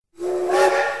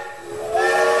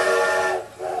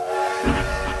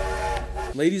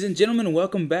Ladies and gentlemen,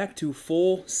 welcome back to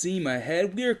Full Steam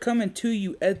Ahead. We are coming to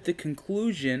you at the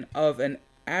conclusion of an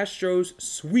Astros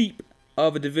sweep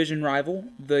of a division rival,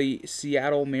 the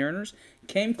Seattle Mariners.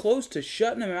 Came close to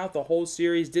shutting them out the whole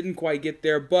series, didn't quite get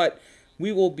there, but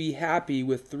we will be happy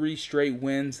with 3 straight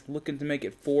wins, looking to make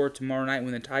it 4 tomorrow night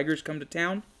when the Tigers come to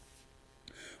town.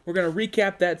 We're going to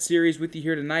recap that series with you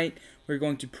here tonight. We're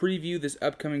going to preview this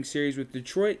upcoming series with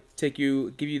Detroit, give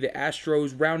you the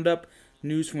Astros roundup,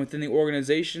 news from within the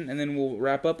organization, and then we'll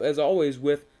wrap up, as always,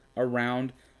 with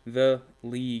Around the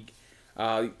League.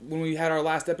 When we had our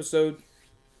last episode,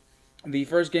 the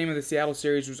first game of the Seattle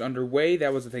series was underway.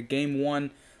 That was the Game 1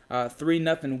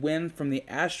 3-0 win from the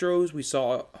Astros. We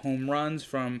saw home runs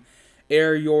from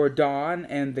Air Jordan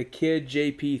and the kid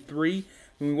JP3.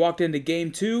 When we walked into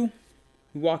Game 2,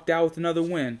 we walked out with another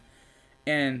win.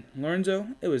 And, Lorenzo,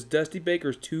 it was Dusty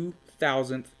Baker's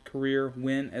 2,000th career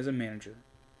win as a manager.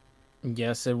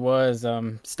 Yes, it was.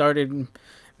 Started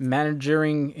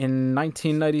managing in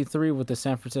 1993 with the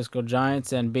San Francisco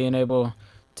Giants, and being able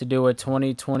to do it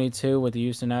 2022 with the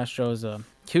Houston Astros, a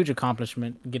huge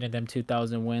accomplishment, getting them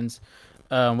 2,000 wins.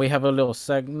 We have a little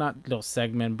not little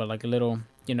segment, but like a little,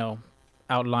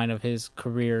 outline of his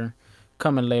career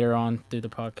coming later on through the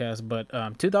podcast.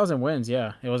 But 2,000 wins,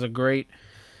 yeah, it was a great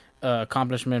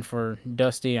accomplishment for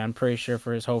Dusty. I'm pretty sure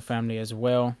for his whole family as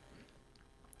well.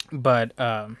 But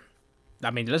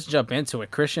let's jump into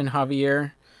it. Christian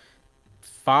Javier,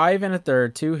 5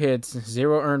 1/3, 2 hits,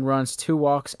 0 earned runs, 2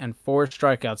 walks, and 4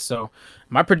 strikeouts. So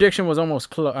my prediction was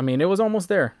almost close. It was almost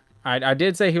there. I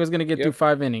did say he was going to get through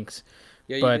 5 innings.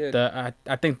 Yeah, you did.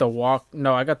 I think the walk.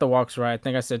 No, I got the walks right. I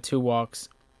think I said 2 walks.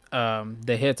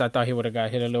 The hits, I thought he would have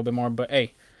got hit a little bit more. But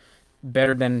hey,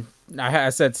 better than I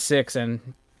said 6,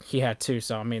 and he had 2.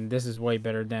 So this is way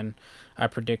better than I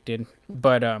predicted.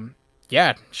 But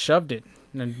yeah, shoved it.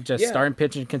 And starting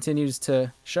pitching continues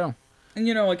to show. And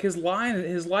his line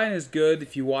is good.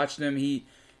 If you watch him, he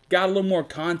got a little more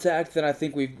contact than I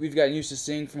think we've gotten used to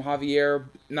seeing from Javier.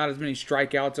 Not as many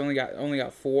strikeouts. Only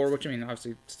got 4, which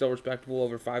obviously still respectable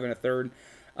over 5 1/3.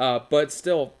 But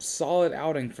still solid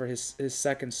outing for his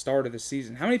second start of the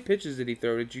season. How many pitches did he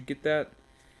throw? Did you get that?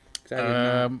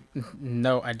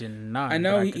 No, I did not. I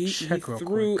know he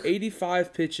threw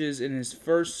 85 pitches in his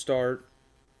first start.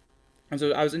 And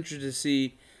so I was interested to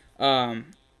see. Let's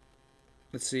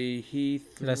see.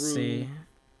 Let's see.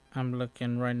 I'm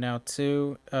looking right now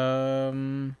too.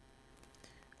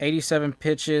 87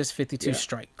 pitches, 52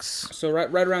 strikes. So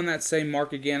right around that same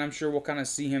mark again. I'm sure we'll kind of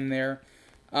see him there.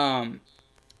 And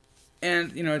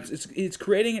it's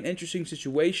creating an interesting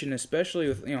situation, especially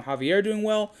with Javier doing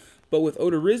well, but with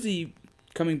Odorizzi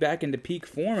coming back into peak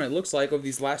form. It looks like over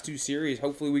these last 2 series.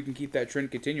 Hopefully, we can keep that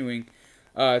trend continuing.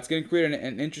 It's going to create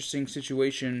an interesting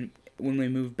situation when we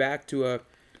move back to a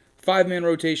 5-man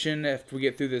rotation after we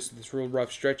get through this real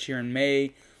rough stretch here in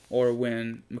May, or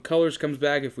when McCullers comes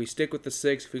back, if we stick with the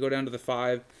 6, if we go down to the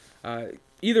 5.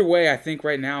 Either way, I think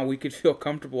right now we could feel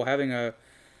comfortable having a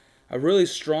really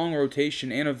strong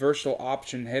rotation and a versatile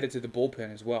option headed to the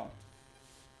bullpen as well.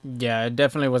 Yeah, it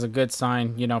definitely was a good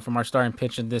sign, from our starting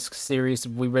pitch in this series.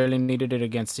 We really needed it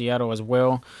against Seattle as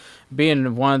well.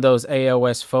 Being one of those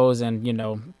AOS foes and,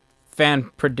 fan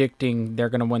predicting they're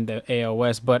going to win the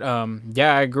AOS. But,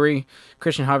 yeah, I agree.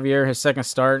 Christian Javier, his second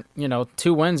start,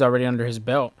 2 wins already under his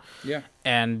belt. Yeah.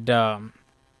 And,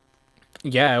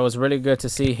 yeah, it was really good to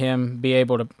see him be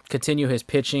able to continue his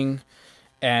pitching.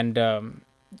 And,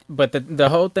 but the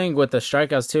whole thing with the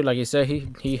strikeouts, too, like you said,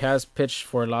 he has pitched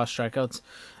for a lot of strikeouts.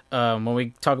 When we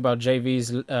talk about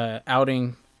JV's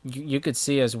outing, you could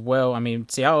see as well.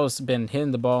 Seattle's been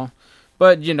hitting the ball,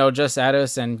 but, just at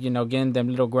us and, getting them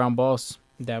little ground balls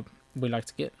that we like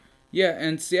to get. Yeah,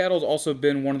 and Seattle's also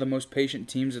been one of the most patient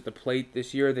teams at the plate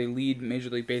this year. They lead Major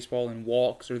League Baseball in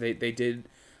walks, or they did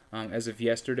as of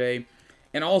yesterday.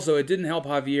 And also, it didn't help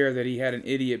Javier that he had an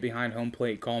idiot behind home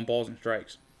plate calling balls and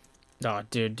strikes. Oh,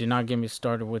 dude, do not get me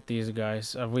started with these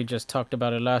guys. We just talked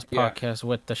about it last podcast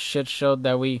with the shit show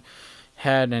that we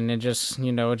had, and it just,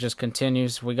 it just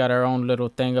continues. We got our own little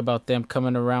thing about them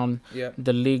coming around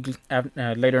the league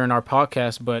later in our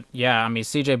podcast. But, yeah,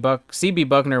 CB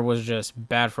Buckner was just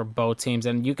bad for both teams,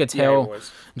 and you could tell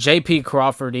J.P.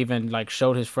 Crawford even,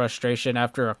 showed his frustration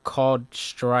after a called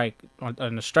strike,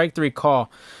 on a strike 3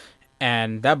 call.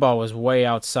 And that ball was way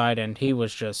outside, and he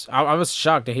was just... I was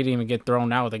shocked that he didn't even get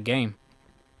thrown out of the game.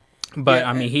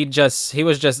 But, he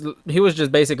was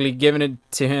just basically giving it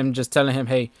to him, just telling him,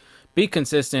 hey, be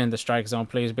consistent in the strike zone,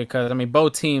 please. Because,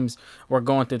 both teams were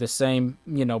going through the same,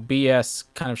 BS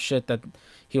kind of shit that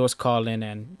he was calling.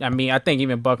 And, I think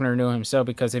even Buckner knew himself,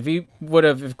 because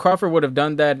if Crawford would have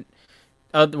done that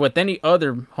with any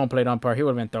other home plate umpire, he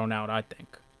would have been thrown out, I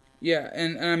think. Yeah,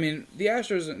 and I mean the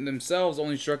Astros themselves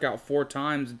only struck out 4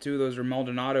 times, and 2 of those were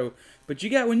Maldonado. But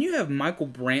when you have Michael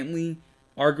Brantley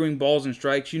arguing balls and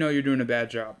strikes, you know you're doing a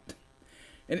bad job.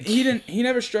 And he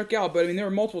never struck out, but I mean there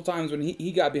were multiple times when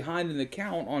he got behind in the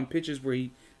count on pitches where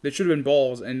that should have been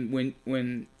balls. And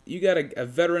when you got a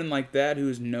veteran like that who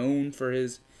is known for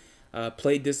his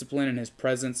plate discipline and his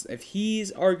presence, if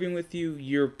he's arguing with you,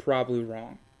 you're probably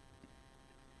wrong.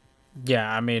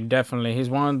 Yeah, I mean, definitely. He's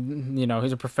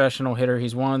he's a professional hitter.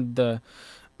 He's one of the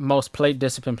most plate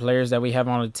disciplined players that we have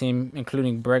on the team,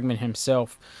 including Bregman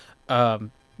himself.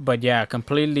 But yeah,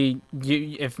 completely.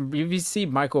 If you see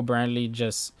Michael Brantley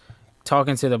just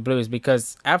talking to the Blues,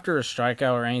 because after a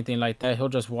strikeout or anything like that, he'll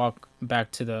just walk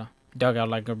back to the dugout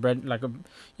like a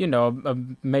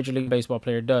Major League Baseball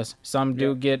player does. Some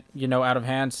do get out of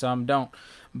hand, some don't.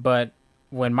 But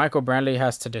when Michael Brantley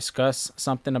has to discuss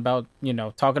something about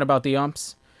talking about the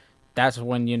umps, that's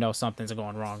when something's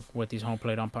going wrong with these home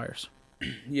plate umpires.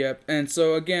 Yep, and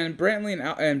so again, Brantley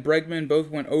and Bregman both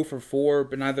went 0 for 4,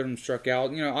 but neither of them struck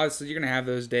out. Obviously you're gonna have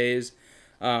those days.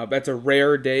 That's a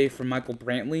rare day for Michael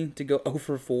Brantley to go 0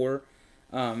 for 4.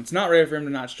 It's not rare for him to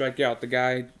not strike out. The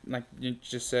guy, like you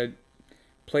just said,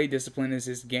 play discipline is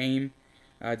his game.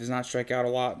 Does not strike out a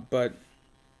lot, but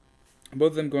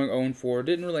both of them going 0 4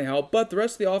 didn't really help. But the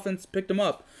rest of the offense picked him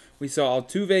up. We saw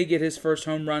Altuve get his first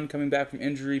home run coming back from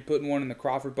injury, putting one in the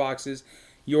Crawford boxes.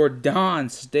 Jordan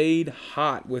stayed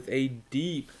hot with a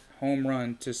deep home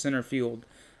run to center field.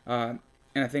 And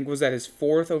I think, was that his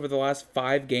 4th over the last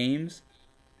 5 games?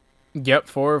 Yep,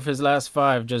 4 of his last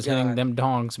 5, just hitting them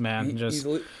dongs, man. He's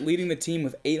leading the team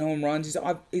with 8 home runs.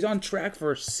 He's on track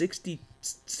for 60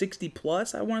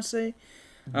 plus, I want to say.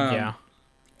 Yeah.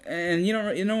 And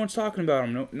no one's talking about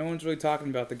him. No one's really talking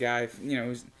about the guy.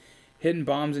 He's hitting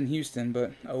bombs in Houston,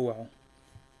 but oh well.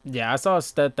 Yeah, I saw a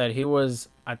stat that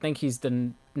I think he's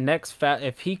the next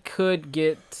if he could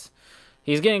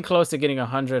he's getting close to getting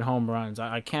 100 home runs.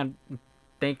 I can't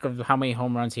think of how many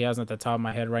home runs he has at the top of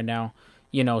my head right now,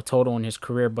 total in his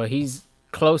career, but he's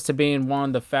close to being one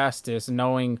of the fastest,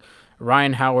 knowing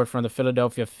Ryan Howard from the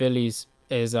Philadelphia Phillies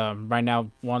is right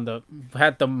now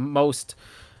had the most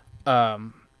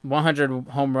 100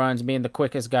 home runs, being the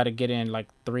quickest guy to get in like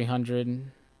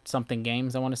 300 something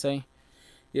games, I want to say.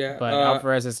 Yeah, but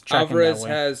Alvarez is tracking that way.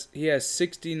 has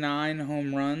 69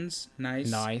 home runs.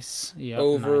 Nice. Yep,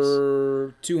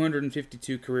 over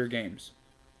 252 career games.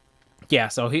 Yeah,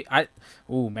 so I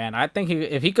think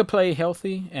if he could play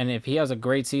healthy and if he has a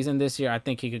great season this year, I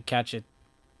think he could catch it.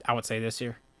 I would say this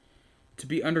year. To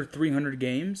be under 300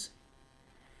 games.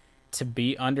 To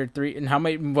be under 3, and how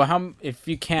many? Well, how if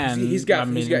you can? He's got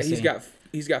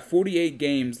 48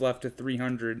 games left to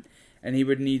 300, and he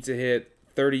would need to hit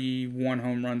 31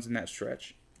 home runs in that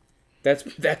stretch.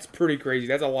 That's pretty crazy.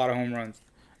 That's a lot of home runs.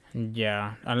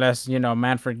 Yeah, unless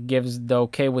Manfred gives the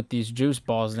okay with these juice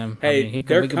balls. Then hey, we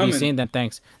could be seeing them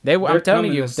things. I'm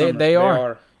telling you, they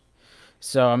are.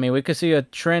 So I mean, we could see a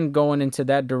trend going into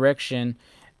that direction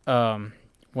when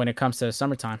it comes to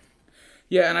summertime.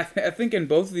 Yeah, and I think in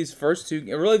both of these first 2,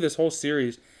 really this whole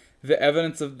series, the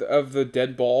evidence of the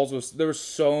dead balls there were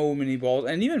so many balls,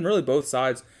 and even really both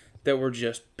sides that were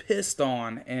just pissed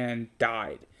on and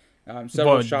died.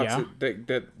 Several shots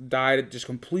that died, just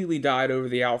completely died over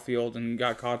the outfield and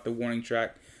got caught at the warning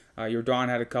track. Jordan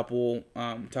had a couple.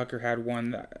 Tucker had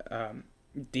one.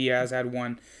 Diaz had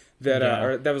one.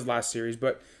 That was last series.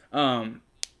 But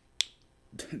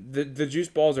the juice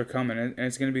balls are coming, and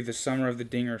it's going to be the summer of the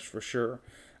dingers for sure.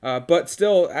 But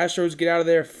still, Astros get out of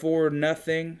there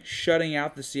 4-0, shutting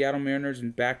out the Seattle Mariners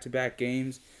in back-to-back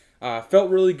games. Felt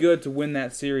really good to win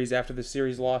that series after the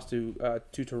series lost to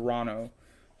Toronto,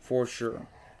 for sure.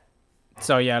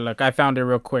 So, yeah, look, I found it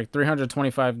real quick.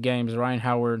 325 games, Ryan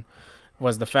Howard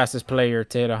was the fastest player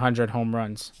to hit 100 home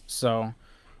runs. So,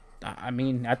 I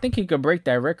mean, I think he could break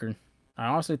that record. I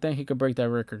honestly think he could break that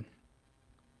record.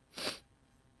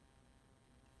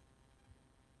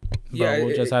 But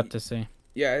we'll just have to see.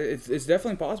 Yeah, it's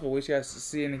definitely possible. We just got to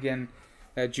see it again.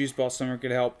 That juice ball summer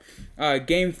could help.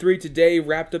 Game 3 today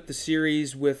wrapped up the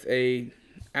series with a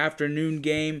afternoon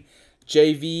game.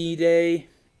 JV day.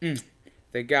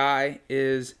 The guy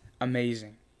is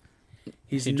amazing.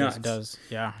 He nuts. Just does.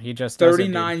 Yeah, he just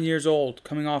 39 years old,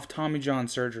 coming off Tommy John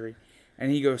surgery.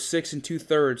 And he goes 6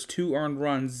 2/3, 2 earned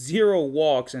runs, 0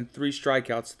 walks, and 3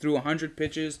 strikeouts. Threw 100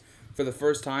 pitches for the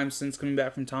first time since coming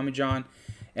back from Tommy John.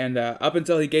 And up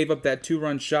until he gave up that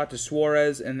 2-run shot to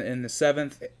Suarez in the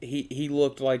 7th, he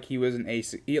looked like he was an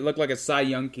ace. He looked like a Cy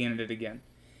Young candidate again.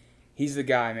 He's the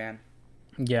guy, man.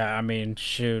 Yeah, I mean,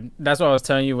 shoot. That's what I was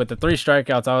telling you with the three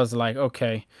strikeouts. I was like,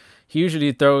 okay, he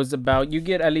usually throws about, you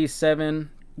get at least seven,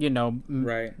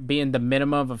 Right. being the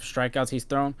minimum of strikeouts he's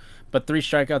thrown. But three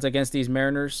strikeouts against these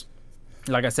Mariners,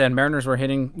 like I said, Mariners were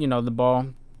hitting, the ball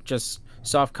just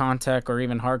soft contact or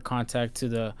even hard contact to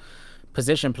the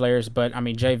position players. But I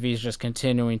mean, JV is just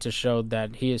continuing to show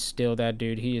that he is still that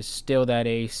dude. He is still that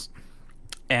ace.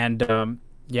 And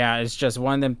yeah, it's just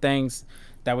one of them things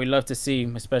that we love to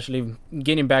see, especially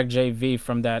getting back JV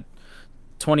from that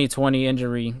 2020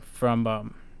 injury from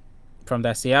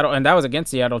that Seattle, and that was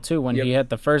against Seattle too. When he Yep. had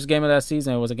the first game of that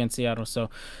season, it was against Seattle. So,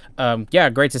 yeah,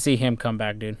 great to see him come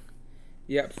back, dude.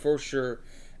 Yep, for sure.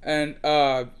 And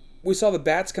we saw the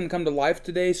bats can come to life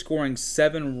today, scoring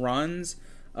 7 runs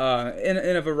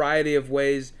in a variety of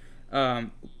ways.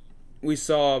 We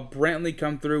saw Brantley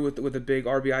come through with a big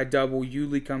RBI double.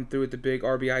 Yuli come through with a big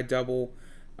RBI double.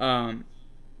 Um,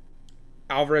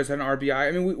 Alvarez had an RBI.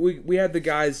 I mean, we had the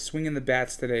guys swinging the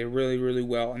bats today really, really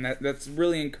well, and that's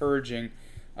really encouraging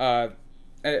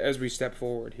as we step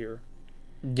forward here.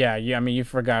 Yeah, yeah. I mean, you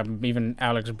forgot even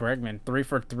Alex Bregman, 3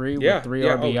 for 3 with Yeah, three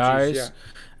yeah. Oh, jeez,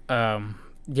 yeah. RBIs.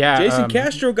 Yeah. Jason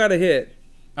Castro got a hit.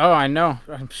 Oh, I know.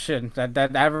 Shit,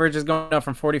 that average is going up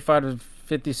from 45 to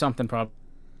 50 something probably.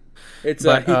 It's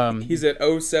But he's at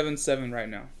 077 right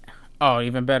now. oh,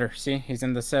 even better. See, he's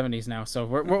in the 70s now, so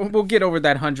we'll get over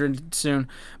that 100 soon.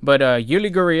 But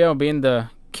Yuli Gurriel being the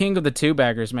king of the two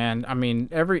baggers, man. I mean,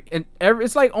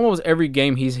 it's like almost every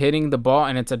game he's hitting the ball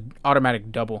and it's an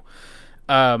automatic double.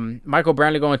 Michael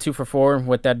Brantley going 2 for 4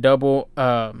 with that double.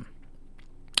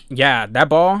 Yeah, that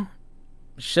ball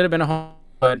should have been a home,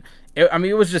 but I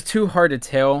mean, it was just too hard to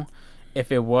tell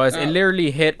if it was. It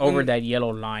literally hit over that yellow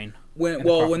line. When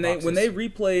they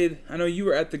replayed, I know you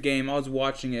were at the game. I was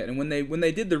watching it, and when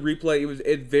they did the replay,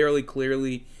 it very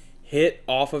clearly hit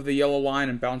off of the yellow line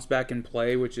and bounced back in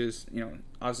play, which is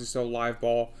obviously still a live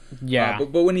ball. Yeah.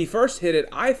 But when he first hit it,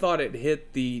 I thought it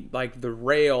hit the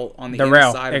rail on the rail,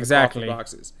 inside of exactly. the coffee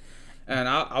boxes, and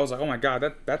I was like, oh my god,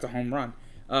 that's a home run.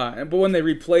 But when they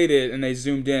replayed it and they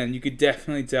zoomed in, you could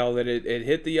definitely tell that it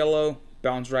hit the yellow,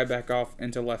 bounced right back off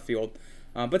into left field.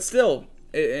 But still,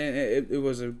 it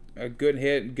was a good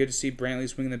hit. Good to see Brantley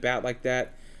swinging the bat like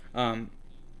that.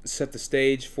 Set the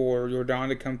stage for Jordan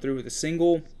to come through with a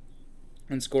single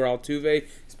and score Altuve.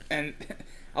 And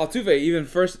Altuve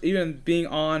even being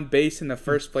on base in the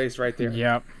first place right there.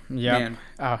 Yep. Man.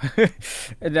 I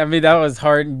mean, that was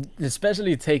hard,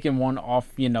 especially taking one off,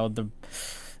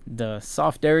 the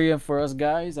soft area for us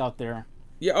guys out there.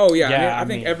 Yeah. Oh yeah. Yeah, I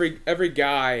think every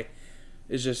guy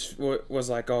is just was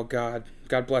like, oh God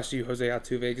bless you, Jose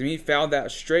Altuve. I mean, he fouled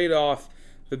that straight off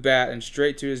the bat and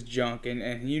straight to his junk,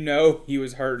 and he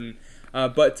was hurting.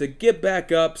 But to get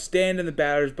back up, stand in the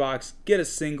batter's box, get a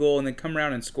single, and then come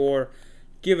around and score,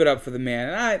 give it up for the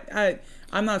man. And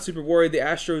I'm not super worried. The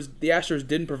Astros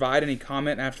didn't provide any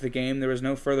comment after the game. There was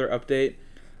no further update.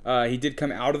 He did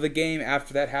come out of the game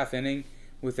after that half inning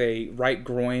with a right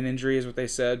groin injury, is what they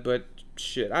said. But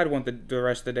shit, I'd want the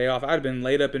rest of the day off. I'd have been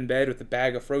laid up in bed with a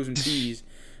bag of frozen peas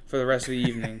for the rest of the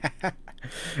evening.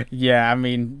 Yeah, I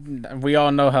mean, we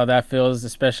all know how that feels,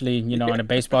 especially in a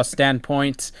baseball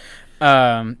standpoint.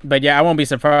 But yeah, I won't be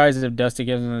surprised if Dusty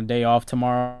gives him a day off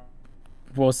tomorrow.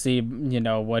 We'll see,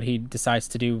 what he decides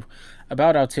to do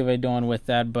about Altuve doing with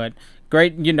that. But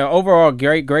great, overall,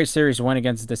 great series win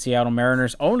against the Seattle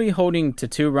Mariners. Only holding to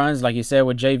 2 runs, like you said,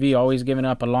 with JV always giving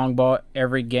up a long ball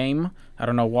every game. I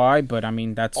don't know why, but I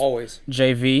mean that's always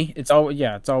JV. It's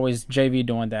always JV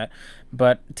doing that.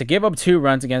 But to give up 2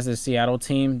 runs against the Seattle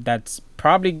team, that's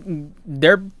probably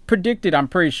they're predicted. I'm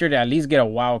pretty sure to at least get a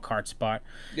wild card spot.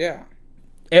 Yeah.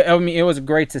 I mean, it was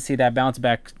great to see that bounce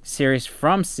back series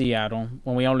from Seattle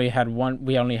when we only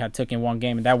had taken 1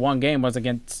 game, and that 1 game was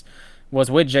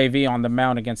with JV on the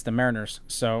mound against the Mariners.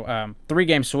 So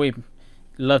 3-game sweep,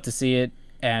 love to see it,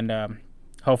 and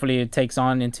hopefully it takes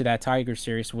on into that Tiger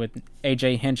series with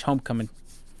AJ Hinch homecoming.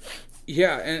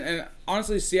 Yeah, and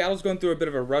honestly, Seattle's going through a bit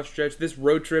of a rough stretch. This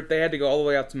road trip, they had to go all the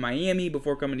way out to Miami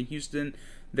before coming to Houston.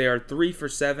 They are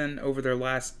 3-7 over their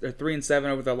last, or 3-7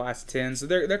 over their last 10. So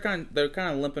they're kind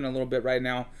of limping a little bit right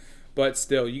now, but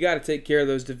still, you got to take care of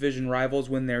those division rivals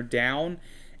when they're down.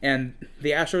 And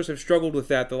the Astros have struggled with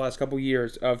that the last couple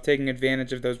years of taking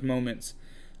advantage of those moments,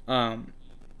 and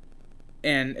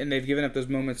they've given up those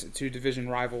moments to division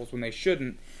rivals when they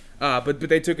shouldn't. But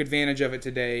they took advantage of it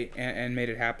today and made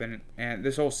it happen. And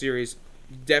this whole series,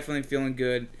 definitely feeling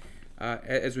good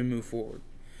as we move forward.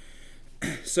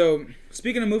 So,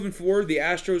 speaking of moving forward, the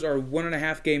Astros are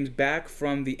 1.5 games back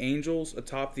from the Angels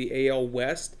atop the AL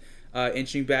West,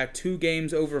 inching back 2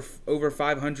 games over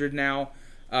 500 now.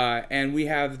 And we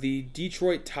have the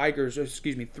Detroit Tigers,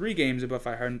 3 games above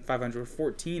 500,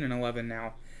 14 and 11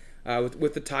 now.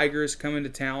 With the Tigers coming to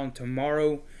town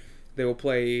tomorrow. They will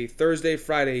play Thursday,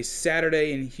 Friday,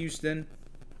 Saturday in Houston.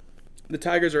 The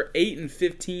Tigers are 8 and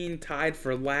 15, tied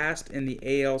for last in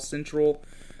the AL Central,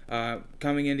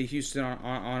 coming into Houston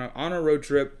on a road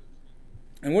trip.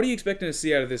 And what are you expecting to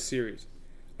see out of this series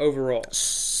overall?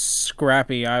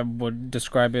 Scrappy, I would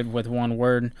describe it with one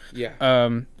word. Yeah.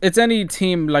 It's any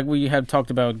team like we have talked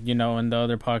about, in the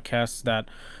other podcasts, that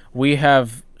we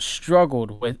have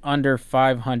struggled with under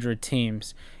 500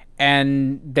 teams.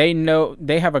 And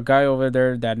they have a guy over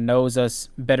there that knows us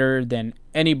better than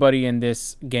anybody in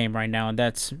this game right now, and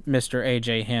that's Mr.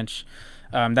 AJ Hinch.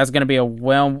 That's going to be a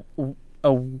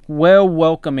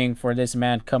welcoming for this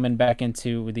man coming back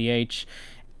into the H.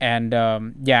 And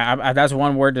that's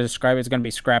one word to describe it. It's going to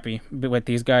be scrappy with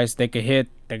these guys. They could hit.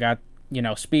 They got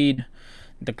speed,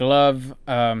 the glove,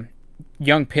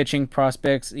 young pitching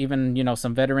prospects, even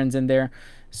some veterans in there.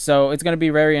 So it's going to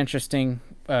be very interesting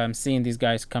seeing these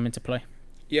guys come into play.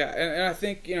 Yeah, and I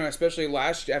think especially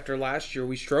after last year,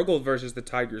 we struggled versus the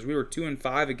Tigers. We were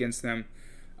 2-5 against them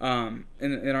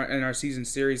in our season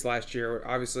series last year.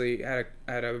 Obviously, had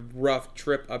a rough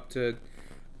trip up to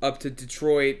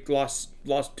Detroit.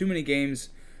 Lost too many games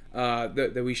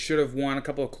that we should have won. A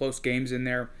couple of close games in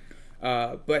there,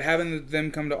 but having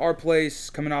them come to our place,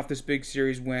 coming off this big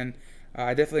series win,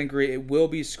 I definitely agree. It will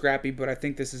be scrappy, but I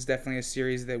think this is definitely a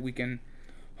series that we can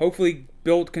hopefully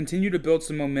continue to build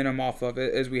some momentum off of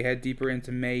it as we head deeper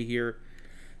into May here.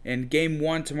 In Game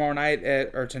 1 tonight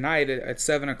at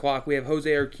 7:00, we have Jose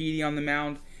Urquidy on the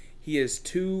mound. He is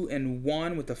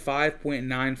 2-1 with a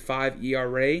 5.95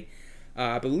 ERA.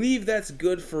 I believe that's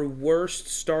good for worst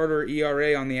starter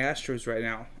ERA on the Astros right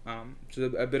now. Which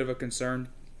is a bit of a concern.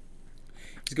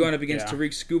 He's going up against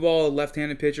Tariq Skubal, a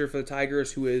left-handed pitcher for the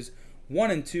Tigers, who is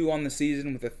 1-2 on the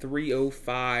season with a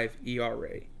 3.05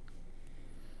 ERA.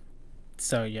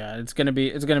 So it's gonna be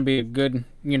a good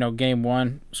Game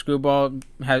 1. Screwball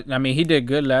he did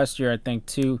good last year, I think,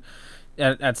 too,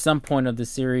 at some point of the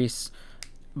series,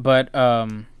 but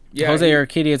Jose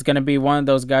Urquidy is gonna be one of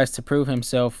those guys to prove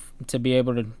himself, to be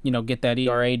able to get that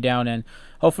ERA down, and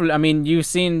hopefully, you've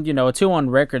seen a 2-1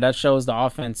 record that shows the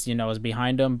offense is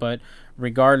behind him, but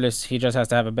regardless, he just has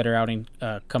to have a better outing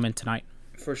coming tonight.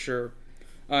 For sure.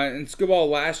 In Skubal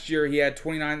last year, he had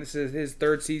 29. This is his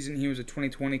third season. He was a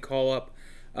 2020 call-up.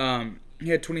 He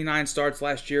had 29 starts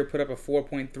last year, put up a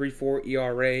 4.34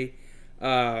 ERA.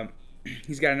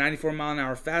 He's got a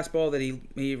 94-mile-an-hour fastball that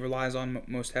he relies on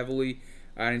most heavily.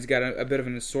 And he's got a bit of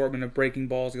an assortment of breaking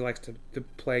balls. He likes to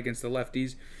play against the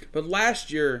lefties. But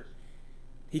last year,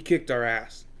 he kicked our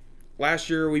ass. Last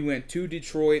year, we went to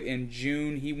Detroit in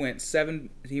June. He went seven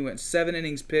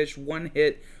innings pitched, 1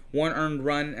 hit, 1 earned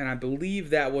run, and I believe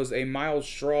that was a Miles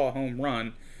Straw home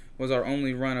run, was our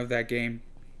only run of that game.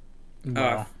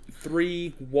 Wow.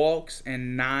 3 walks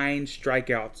and 9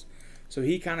 strikeouts. So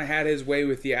he kind of had his way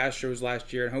with the Astros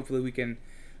last year, and hopefully we can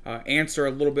answer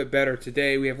a little bit better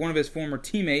today. We have one of his former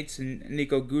teammates,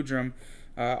 Nico Goodrum,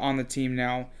 on the team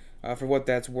now, for what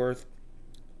that's worth.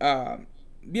 That'll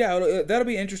be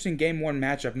an interesting Game 1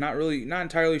 matchup. Not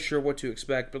entirely sure what to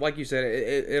expect, but like you said,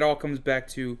 it all comes back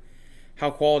to how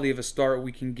quality of a start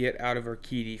we can get out of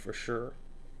Urquidy for sure.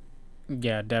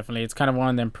 Yeah, definitely. It's kind of one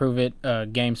of the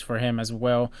improve-it games for him as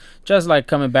well. Just like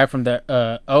coming back from the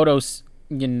Odos,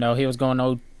 he was going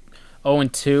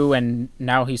 0-2, and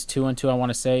now he's 2-2, I want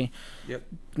to say. Yep.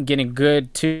 Getting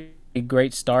good, 2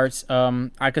 great starts.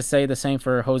 I could say the same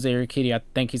for Jose Urquidy. I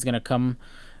think he's going to come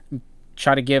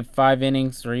try to give 5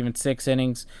 innings or even 6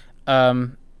 innings.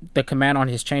 The command on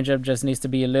his changeup just needs to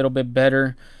be a little bit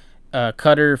better.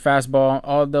 Cutter, fastball,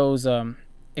 all those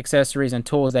accessories and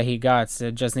tools that he got, so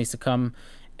it just needs to come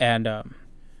and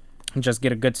just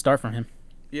get a good start from him.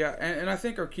 Yeah, and I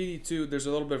think Urquidy, too, there's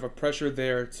a little bit of a pressure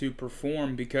there to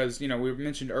perform because, we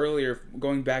mentioned earlier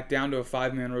going back down to a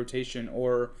 5-man rotation,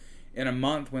 or in a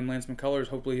month when Lance McCullers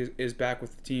hopefully is back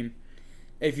with the team.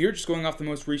 If you're just going off the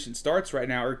most recent starts right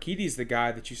now, Urquidy's the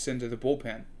guy that you send to the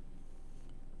bullpen.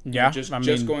 Yeah, just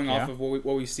going off of what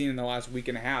we've seen in the last week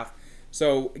and a half.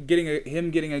 So getting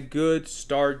a good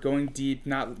start, going deep,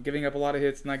 not giving up a lot of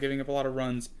hits, not giving up a lot of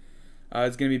runs,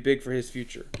 is going to be big for his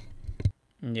future.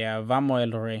 Yeah, vamos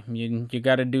el rey. You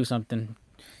got to do something.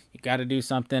 You got to do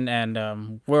something,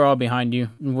 and we're all behind you.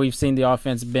 We've seen the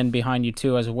offense been behind you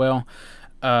too as well.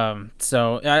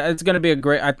 So it's going to be a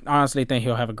great. I honestly think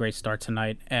he'll have a great start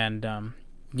tonight, and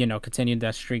continue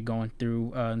that streak going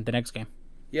through the next game.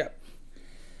 Yeah.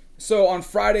 So on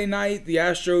Friday night, the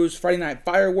Astros Friday night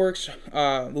fireworks.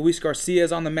 Luis Garcia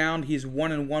is on the mound. He's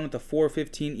 1-1 with a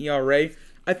 4.15 ERA.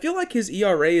 I feel like his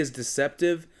ERA is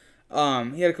deceptive. He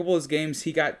had a couple of his games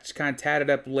he got kind of tatted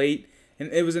up late,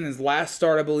 and it was in his last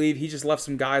start, I believe. He just left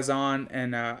some guys on,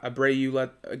 and Abreu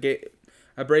or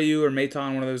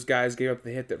Maton, one of those guys, gave up the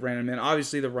hit that ran him in.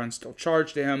 Obviously, the run's still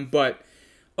charged to him, but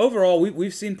overall,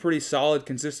 we've seen pretty solid,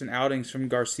 consistent outings from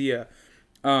Garcia.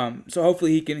 So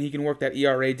hopefully he can work that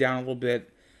ERA down a little bit.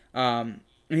 And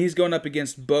he's going up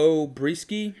against Bo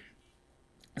Brisky.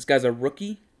 This guy's a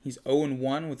rookie. He's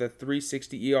 0-1 with a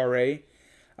 3.60 ERA.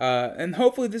 And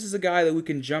hopefully this is a guy that we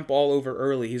can jump all over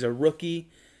early. He's a rookie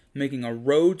making a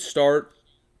road start.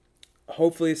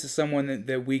 Hopefully this is someone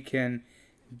that we can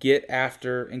get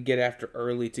after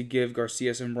early to give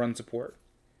Garcia some run support.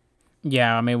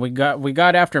 Yeah, I mean we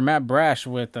got after Matt Brash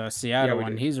with Seattle,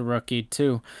 and he's a rookie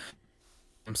too.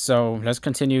 So let's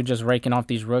continue just raking off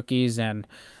these rookies. And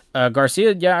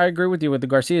Garcia, yeah, I agree with you with the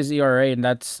Garcia's ERA, and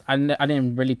I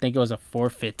didn't really think it was a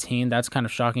 4.15. That's kind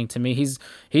of shocking to me.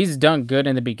 He's done good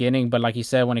in the beginning, but like you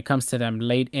said, when it comes to them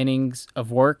late innings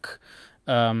of work,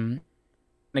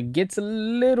 it gets a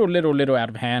little out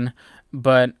of hand.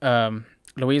 But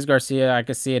Luis Garcia, I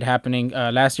could see it happening.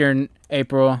 Last year in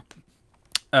April,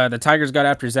 the Tigers got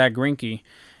after Zach Greinke,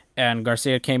 and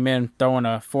Garcia came in throwing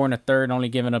a 4 1/3, only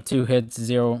giving up 2 hits,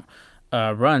 0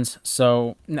 runs.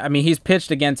 So, I mean, he's pitched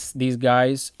against these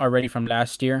guys already from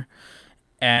last year,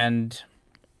 and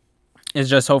it's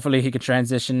just hopefully he could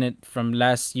transition it from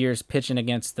last year's pitching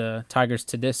against the Tigers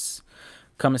to this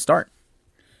coming start.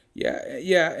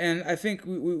 Yeah, and I think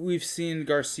we've seen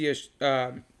Garcia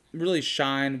really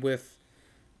shine with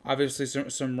obviously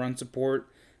some run support.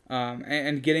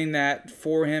 And getting that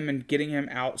for him and getting him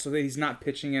out so that he's not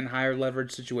pitching in higher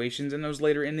leverage situations in those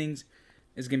later innings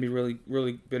is going to be really,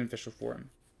 really beneficial for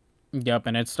him. Yep,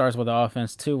 and it starts with the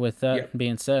offense too. With that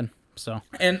being said, so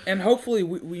and hopefully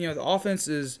we the offense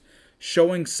is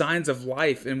showing signs of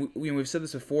life, and we've said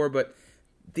this before, but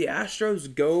the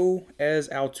Astros go as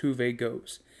Altuve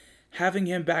goes. Having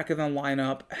him back in the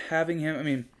lineup,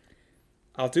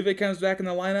 Altuve comes back in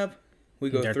the lineup, we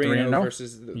go 3-0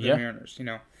 versus the Mariners.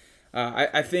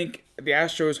 I think the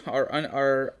Astros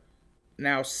are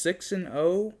now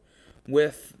 6-0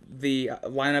 with the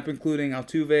lineup, including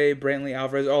Altuve, Brantley,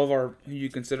 Alvarez, all of our who you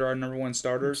consider our number one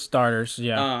starters.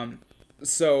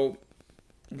 So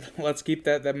let's keep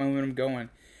that momentum going.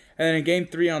 And then in Game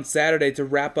 3 on Saturday to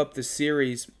wrap up the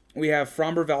series, we have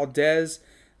Framber Valdez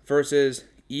versus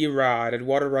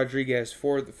Eduardo Rodriguez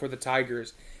for the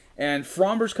Tigers. And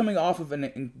Framber's coming off of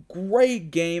a great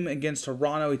game against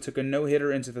Toronto. He took a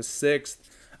no-hitter into the 6th.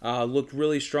 Looked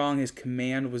really strong. His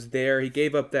command was there. He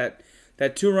gave up that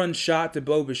 2-run shot to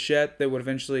Bo Bichette that would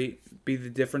eventually be the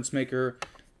difference maker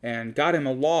and got him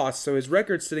a loss. So his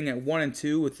record's sitting at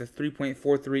 1-2 with a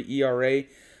 3.43 ERA.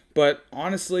 But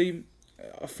honestly,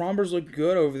 Framber's looked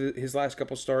good over his last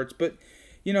couple starts. But,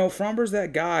 Framber's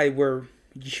that guy where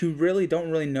you really don't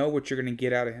know what you're going to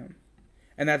get out of him.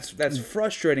 And that's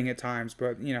frustrating at times,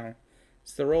 but,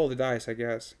 it's the roll of the dice, I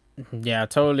guess. Yeah, I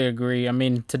totally agree. I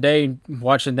mean, today,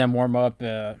 watching them warm up,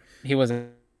 he was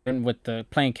in with the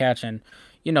playing catch and,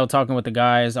 talking with the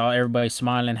guys, everybody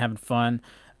smiling, having fun.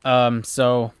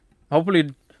 So,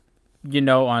 hopefully,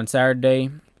 on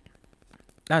Saturday,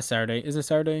 not Saturday, is it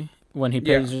Saturday? When he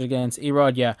plays against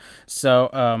Erod, yeah. So,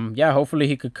 hopefully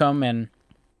he could come and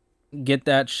get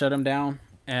that, shut him down,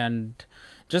 and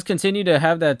just continue to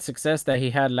have that success that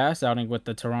he had last outing with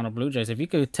the Toronto Blue Jays. If you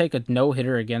could take a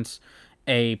no-hitter against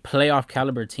a playoff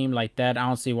caliber team like that, I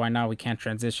don't see why now we can't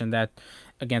transition that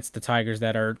against the Tigers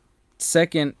that are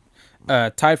second,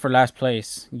 tied for last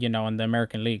place, in the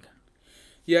American League.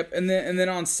 Yep, and then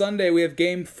on Sunday we have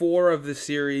Game 4 of the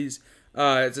series.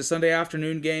 It's a Sunday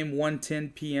afternoon game,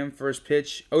 1:10 p.m. first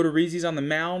pitch. Odorizzi's on the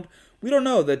mound. We don't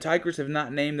know. The Tigers have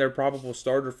not named their probable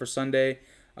starter for Sunday.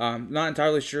 Not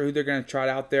entirely sure who they're going to trot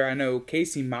out there. I know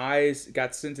Casey Mize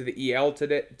got sent to the EL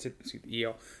today, to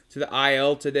the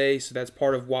IL today, so that's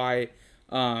part of why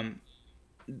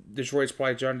Detroit's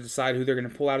probably trying to decide who they're going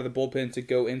to pull out of the bullpen to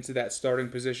go into that starting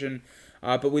position.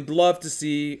 But we'd love to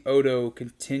see Odo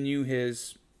continue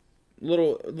his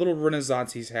little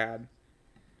renaissance he's had.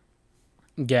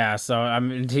 Yeah, so I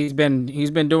mean he's been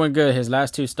doing good. His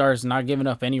last 2 starts, not giving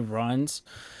up any runs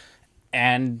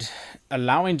and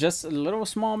allowing just a little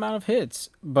small amount of hits.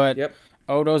 But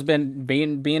Odo's been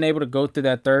being able to go through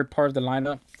that third part of the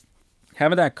lineup,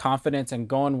 having that confidence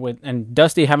and and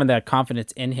Dusty having that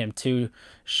confidence in him too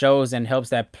shows and helps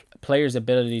that player's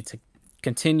ability to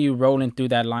continue rolling through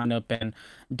that lineup and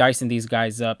dicing these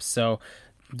guys up. So,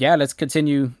 let's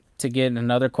continue to get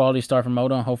another quality start from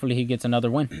Odo. And hopefully he gets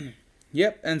another win.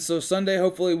 Yep, and so Sunday,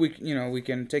 hopefully we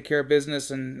can take care of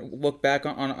business and look back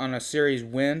on a series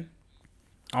win.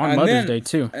 On And Mother's then, Day,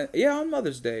 too. yeah, on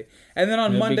Mother's Day, and then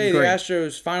on It'd be Monday the great.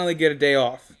 Astros finally get a day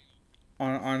off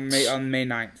on May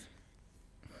 9th.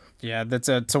 Yeah, it's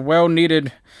a well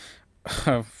needed.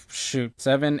 Shoot,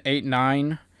 7, 8,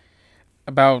 9,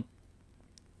 about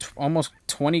almost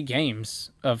 20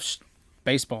 games of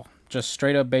baseball, just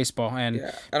straight up baseball, and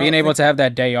Yeah, being able to have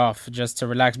that day off just to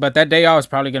relax. But that day off is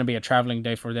probably going to be a traveling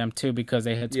day for them too, because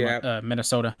they head to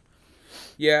Minnesota.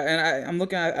 Yeah, and I'm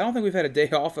looking at. I don't think we've had a day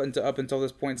off up until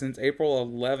this point since April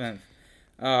 11th,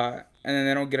 and then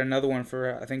they don't get another one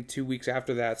for I think 2 weeks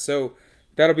after that. So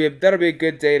that'll be a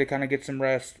good day to kind of get some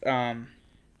rest.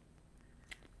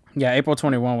 Yeah, April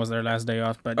 21 was their last day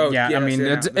off, but Oh, yeah, yeah, I that's mean, it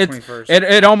now, the 21st.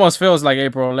 it almost feels like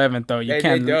April 11th though. You It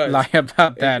can't does. lie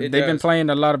about that. It They've been does. playing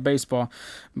a lot of baseball,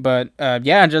 but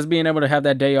yeah, just being able to have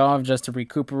that day off just to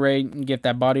recuperate and get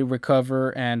that body recover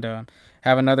and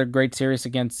have another great series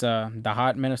against the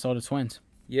hot Minnesota Twins.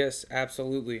 Yes,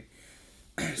 absolutely.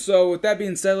 So with that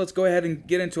being said, let's go ahead and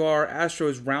get into our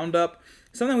Astros roundup.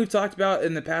 Something we've talked about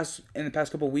in the past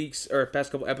couple weeks or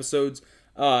past couple episodes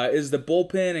is the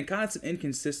bullpen and kind of some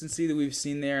inconsistency that we've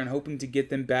seen there, and hoping to get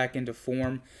them back into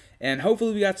form. And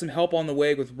hopefully we got some help on the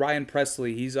way with Ryan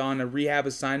Presley. He's on a rehab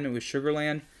assignment with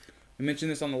Sugarland. We mentioned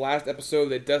this on the last episode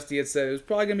that Dusty had said it was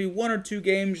probably going to be 1 or 2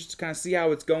 games just to kind of see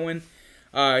how it's going.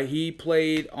 He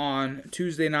played on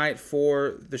Tuesday night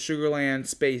for the Sugarland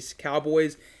Space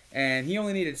Cowboys, and he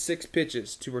only needed 6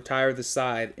 pitches to retire the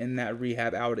side in that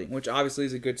rehab outing, which obviously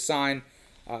is a good sign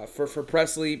for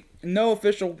Presley. No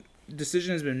official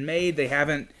decision has been made. They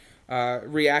haven't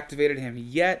reactivated him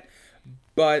yet,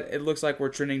 but it looks like we're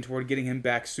trending toward getting him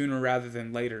back sooner rather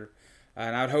than later.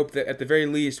 And I would hope that at the very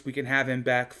least we can have him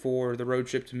back for the road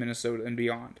trip to Minnesota and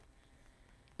beyond.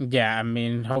 Yeah, I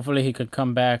mean, hopefully he could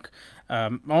come back.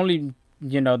 Only,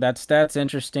 that's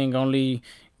interesting. Only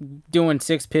doing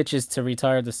 6 pitches to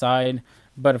retire the side,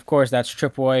 but of course that's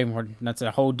AAA. That's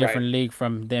a whole different league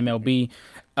from the MLB.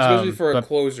 Especially for a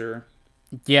closer.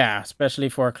 Yeah, especially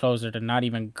for a closer to not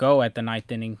even go at the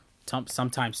 9th inning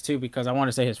sometimes too, because I want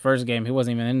to say his first game, he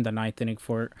wasn't even in the 9th inning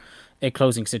for a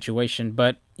closing situation.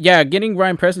 But yeah, getting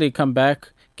Ryan Presley to come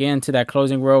back, get into that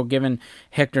closing role, giving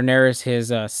Hector Neris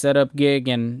his setup gig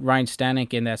and Ryan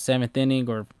Stanek in that 7th inning,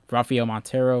 or Rafael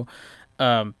Montero.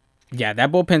 Yeah,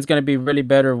 that bullpen's going to be really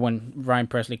better when Ryan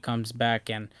Presley comes back,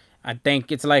 and I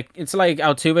think it's like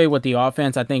Altuve with the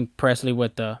offense. I think Presley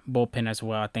with the bullpen as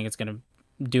well. I think it's going to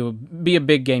be a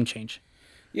big game change.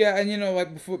 Yeah, and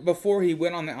like before he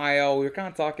went on the IL, we were kind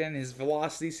of talking. His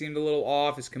velocity seemed a little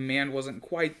off. His command wasn't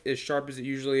quite as sharp as it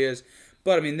usually is.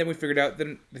 But I mean, then we figured out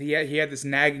that he had this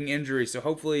nagging injury. So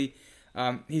hopefully,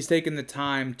 he's taken the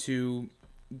time to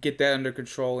get that under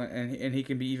control, and he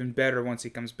can be even better once he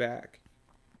comes back.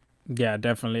 Yeah,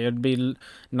 definitely. It'd be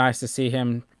nice to see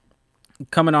him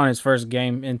coming on his first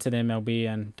game into the MLB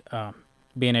and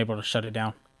being able to shut it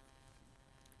down.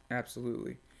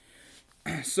 Absolutely.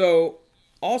 So,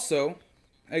 also,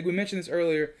 like we mentioned this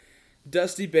earlier,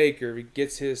 Dusty Baker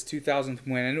gets his 2000th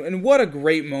win, and what a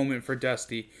great moment for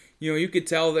Dusty. You could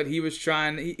tell that he was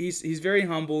trying. He's very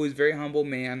humble. He's a very humble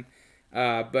man,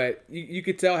 but you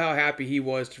could tell how happy he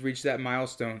was to reach that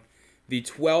milestone. The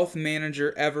 12th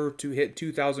manager ever to hit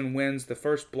 2,000 wins, the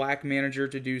first black manager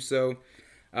to do so.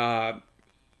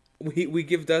 We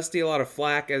give Dusty a lot of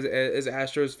flack as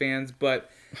Astros fans, but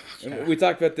we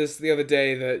talked about this the other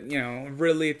day that,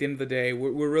 really at the end of the day,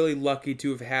 we're really lucky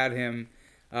to have had him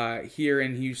here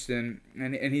in Houston,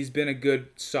 and he's been a good,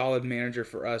 solid manager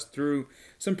for us through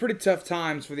some pretty tough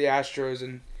times for the Astros,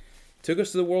 and took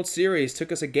us to the World Series,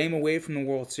 took us a game away from the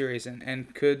World Series,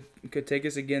 and could take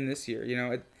us again this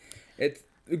year. It's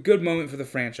a good moment for the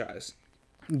franchise.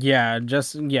 Yeah,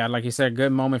 like you said,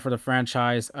 good moment for the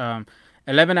franchise.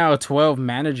 11 out of 12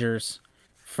 managers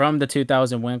from the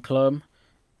 2000 win club.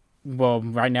 Well,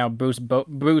 right now Bruce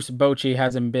Bochy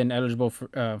hasn't been eligible for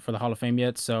the Hall of Fame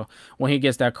yet, so when he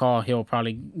gets that call, he'll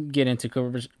probably get into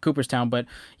Cooperstown. But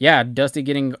yeah, Dusty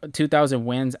getting 2,000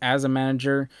 wins as a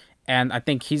manager, and I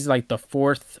think he's like the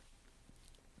 4th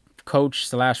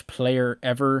coach/player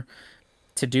ever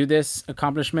to do this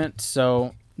accomplishment.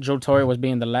 So Joe Torre was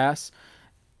being the last.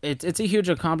 It's a huge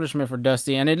accomplishment for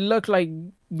Dusty, and it looked like,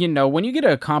 when you get an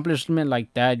accomplishment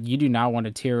like that, you do not want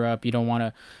to tear up. You don't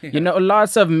want to,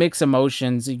 lots of mixed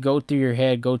emotions. You go through your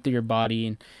head, go through your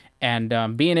body,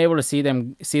 and being able to see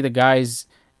the guys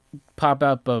pop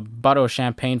up a bottle of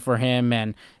champagne for him,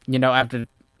 and after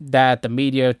that, the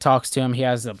media talks to him. He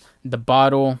has the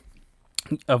bottle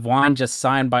of wine just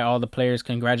signed by all the players,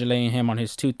 congratulating him on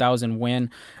his 2000 win.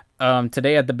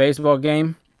 Today at the baseball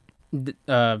game,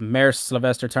 Mayor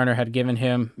Sylvester Turner had given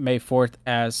him May 4th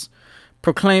as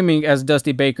proclaiming as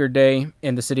Dusty Baker Day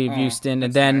in the city of Oh, Houston,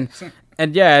 and that's then nice.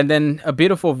 and then a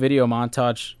beautiful video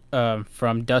montage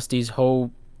from Dusty's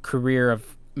whole career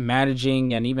of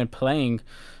managing and even playing.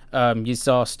 You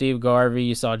saw Steve Garvey,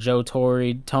 you saw Joe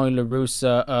Torre, Tony La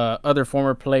Russa, other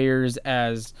former players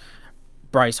as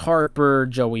Bryce Harper,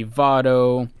 Joey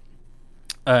Votto,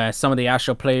 some of the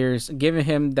Astro players giving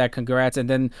him that congrats. And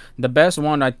then the best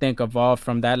one I think of all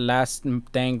from that last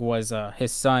thing was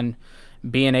his son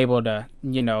being able to,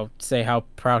 say how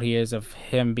proud he is of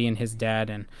him being his dad.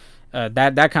 And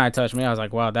that kind of touched me. I was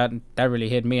like, wow, that really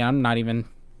hit me. I'm not even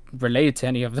related to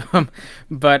any of them,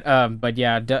 but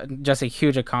yeah, just a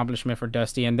huge accomplishment for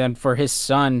Dusty. And then for his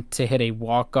son to hit a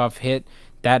walk-off hit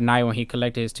that night when he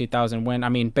collected his 2000 win. I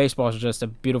mean, baseball is just a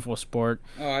beautiful sport.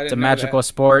 Oh, I It's a didn't know magical that.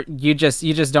 sport. You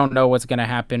just don't know what's gonna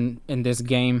happen in this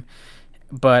game.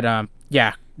 But yeah,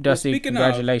 Well, Dusty,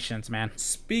 congratulations, man.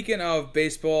 speaking of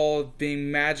baseball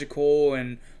being magical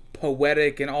and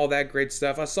poetic and all that great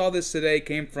stuff, I saw this today.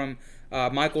 Came from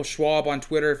Michael Schwab on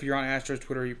Twitter. If you're on Astros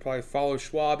Twitter, you probably follow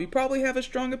Schwab. You probably have a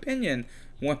strong opinion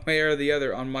one way or the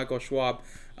other on Michael Schwab.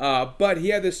 But he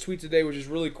had this tweet today, which is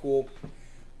really cool.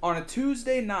 On a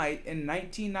Tuesday night in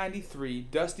 1993,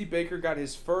 Dusty Baker got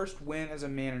his first win as a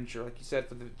manager, like you said,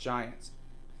 for the Giants.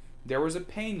 There was a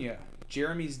Pena,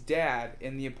 Jeremy's dad,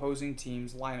 in the opposing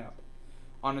team's lineup.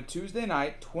 On a Tuesday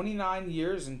night, 29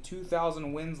 years and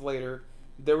 2,000 wins later,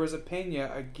 there was a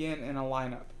Pena again in a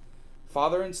lineup.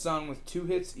 Father and son with 2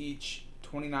 hits each,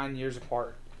 29 years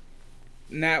apart.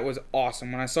 And that was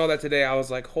awesome. When I saw that today, I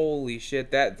was like, holy shit,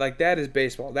 that is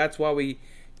baseball. That's why we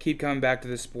keep coming back to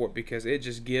this sport, because it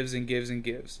just gives and gives and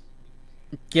gives.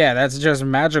 Yeah, that's just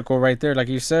magical right there. Like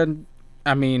you said,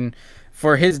 I mean,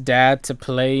 for his dad to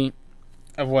play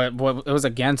what it was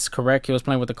against, correct? He was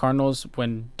playing with the Cardinals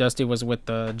when Dusty was with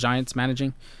the Giants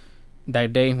managing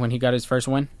that day when he got his first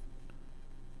win.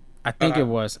 I think it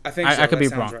was. I think so. I could That be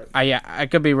sounds wrong. right. I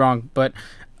could be wrong, but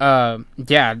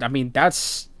yeah, I mean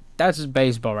that's just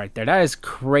baseball right there. That is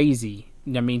crazy.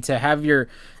 I mean, to have your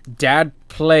dad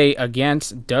play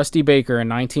against Dusty Baker in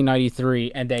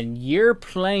 1993, and then you're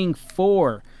playing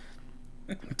for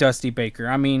Dusty Baker.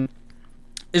 I mean,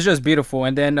 it's just beautiful.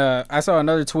 And then I saw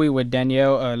another tweet with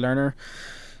Danielle Lerner.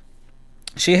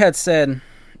 She had said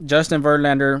Justin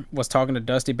Verlander was talking to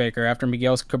Dusty Baker after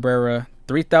Miguel Cabrera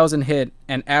 3,000 hit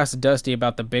and asked Dusty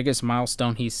about the biggest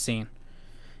milestone he's seen.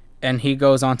 And he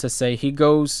goes on to say,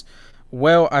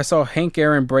 well, I saw Hank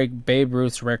Aaron break Babe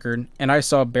Ruth's record, and I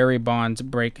saw Barry Bonds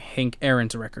break Hank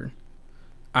Aaron's record.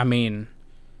 I mean,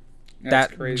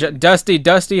 That's crazy.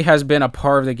 Dusty has been a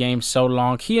part of the game so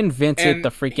long. He invented And the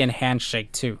freaking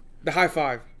handshake too. the high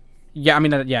five. Yeah, I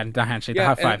mean, the handshake, the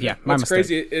high five. Yeah, my what's mistake.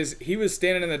 crazy is he was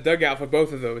standing in the dugout for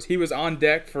both of those. He was on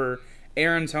deck for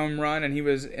Aaron's home run, and he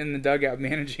was in the dugout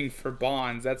managing for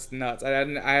Bonds. That's nuts. I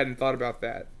hadn't thought about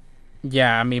that.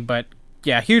 Yeah, I mean, but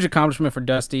yeah, huge accomplishment for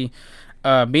Dusty.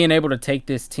 Being able to take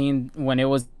this team when it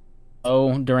was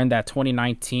low during that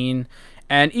 2019,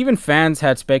 and even fans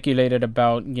had speculated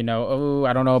about, I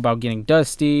don't know about getting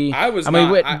Dusty. I was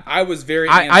very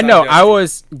I know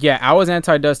anti-Dusty. I was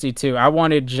anti-Dusty too. I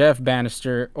wanted Jeff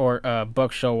Bannister or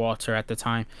Buck Showalter at the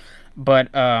time, but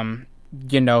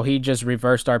he just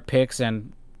reversed our picks,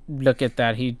 and look at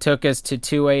that. He took us to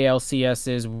 2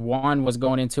 ALCSs. One was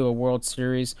going into a World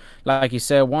Series. Like you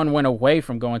said, one went away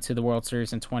from going to the World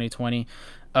Series in 2020.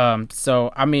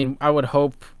 So, I mean, I would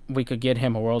hope we could get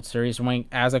him a World Series ring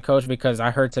as a coach, because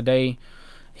I heard today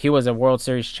he was a World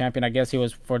Series champion. I guess he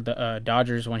was for the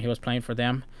Dodgers when he was playing for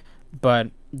them. But,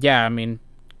 yeah, I mean,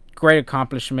 great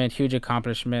accomplishment, huge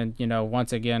accomplishment.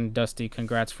 Once again, Dusty,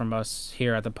 congrats from us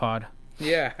here at the pod.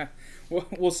 Yeah,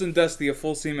 we'll send Dusty a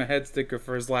full seam ahead sticker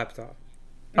for his laptop.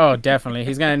 Oh, definitely.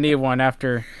 He's going to need one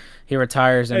after he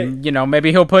retires, and,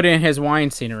 maybe he'll put in his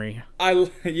wine scenery.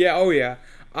 Yeah.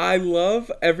 I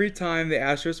love every time the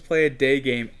Astros play a day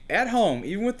game at home,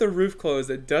 even with the roof closed,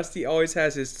 that Dusty always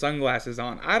has his sunglasses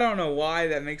on. I don't know why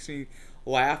that makes me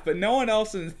laugh, but no one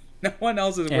else is wearing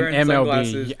MLB,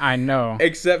 sunglasses. I know.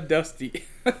 Except Dusty.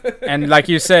 And like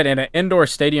you said, in an indoor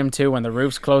stadium too, when the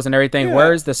roof's closed and everything, Yeah.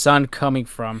 Where is the sun coming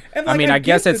from? And I mean, I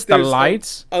guess get it's that the there's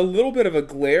lights. A little bit of a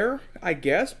glare, I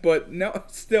guess, but no,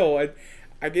 still,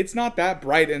 it's not that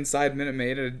bright inside Minute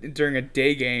Maid during a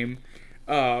day game.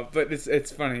 But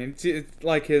it's funny. It's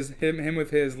like him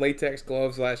with his latex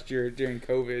gloves last year during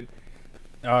COVID.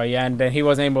 Oh yeah, and then he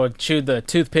wasn't able to chew the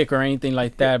toothpick or anything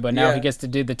like that, but now he Yeah, gets to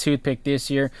do the toothpick this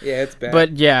year. yeah, it's bad.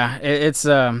 But yeah, it's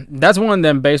that's one of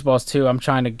them baseballs too. I'm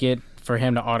trying to get for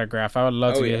him to autograph. I would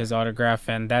love Oh to get yeah, his autograph,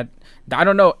 and that I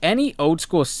don't know, any old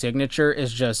school signature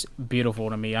is just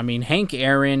beautiful to me. I mean, Hank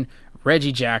Aaron,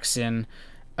 Reggie Jackson,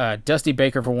 Dusty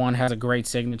Baker for one has a great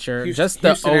signature. Just the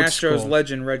Houston old Astros school.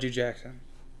 legend Reggie Jackson.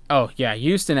 Oh yeah,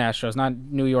 Houston Astros, not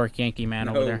New York Yankee man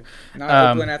over No, there.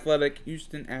 not Oakland Athletic,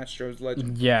 Houston Astros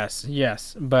legend. Yes,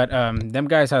 yes. But them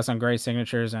guys have some great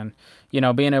signatures, and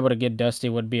being able to get Dusty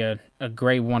would be a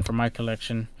great one for my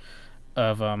collection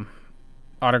of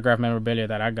autograph memorabilia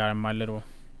that I got in my little,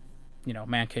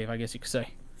 man cave, I guess you could say.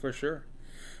 For sure.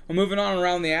 Well, moving on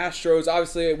around the Astros,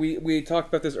 obviously we talked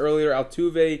about this earlier.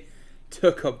 Altuve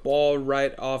took a ball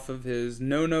right off of his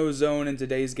no-no zone in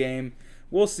today's game.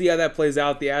 We'll see how that plays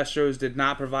out. The Astros did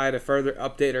not provide a further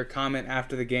update or comment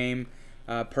after the game,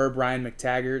 per Brian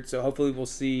McTaggart. So hopefully we'll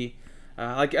see.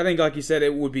 I think, like you said,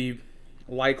 it would be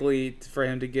likely for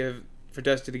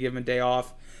Dusty to give him a day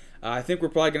off. I think we're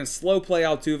probably going to slow play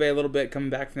Altuve a little bit, coming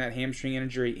back from that hamstring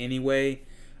injury anyway.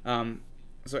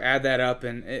 So add that up,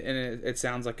 and it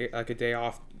sounds like a day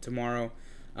off tomorrow.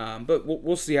 But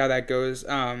we'll see how that goes.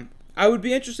 I would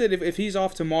be interested if he's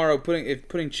off tomorrow,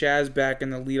 putting Chaz back in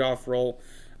the leadoff role.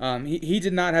 He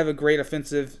did not have a great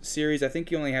offensive series. I think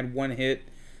he only had one hit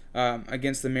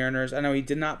against the Mariners. I know he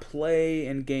did not play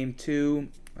in Game 2.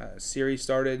 Series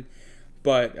started,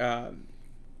 but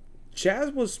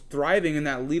Chaz was thriving in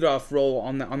that leadoff role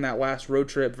on that last road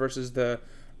trip versus the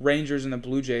Rangers and the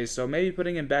Blue Jays. So maybe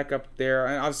putting him back up there.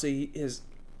 And obviously his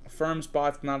firm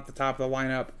spot's not at the top of the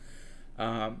lineup.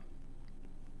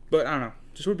 But I don't know.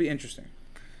 Just would be interesting.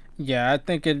 Yeah, I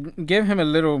think it give him a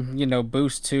little,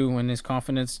 boost too in his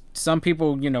confidence. Some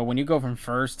people, when you go from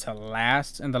first to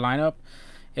last in the lineup,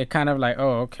 it kind of like,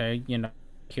 oh, okay,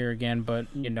 here again. But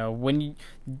when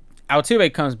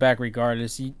Altuve comes back,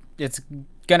 regardless, it's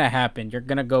gonna happen. You're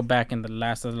gonna go back in the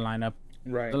last of the lineup.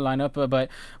 Right. But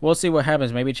we'll see what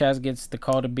happens. Maybe Chaz gets the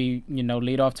call to be,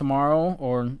 lead off tomorrow,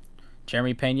 or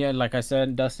Jeremy Pena. Like I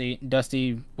said, Dusty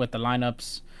with the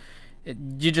lineups.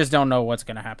 You just don't know what's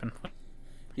gonna happen.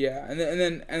 Yeah, and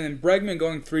then Bregman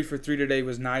going 3 for 3 today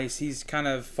was nice. He's kind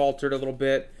of faltered a little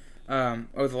bit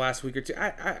over the last week or two.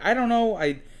 I don't know.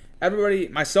 Everybody,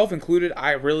 myself included,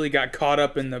 I really got caught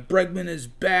up in the Bregman is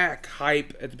back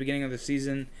hype at the beginning of the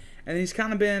season, and he's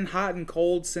kind of been hot and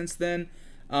cold since then.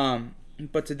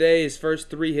 But today, his first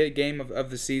 3-hit game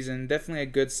of the season, definitely a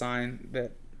good sign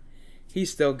that he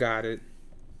still got it.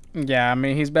 Yeah, I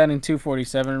mean, he's batting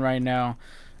 .247 right now.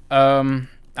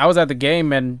 I was at the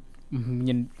game, and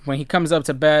when he comes up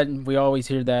to bat, we always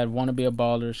hear that "wanna be a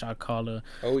baller" shot caller.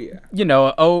 Oh yeah.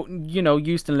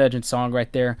 Houston legend song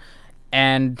right there,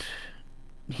 and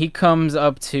he comes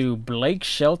up to Blake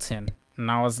Shelton, and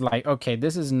I was like, okay,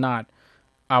 this is not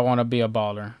 "I wanna be a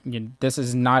baller." This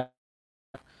is not.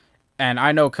 And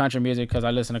I know country music because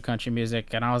I listen to country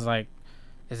music, and I was like,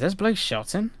 is this Blake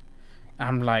Shelton?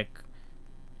 I'm like,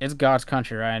 it's God's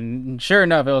country, right? And sure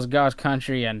enough, it was God's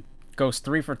country, and goes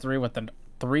 3 for 3 with a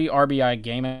 3 RBI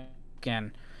game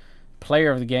and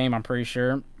player of the game, I'm pretty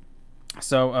sure.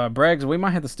 So, Breggs, we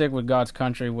might have to stick with God's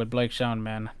country with Blake Shelton,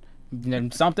 man.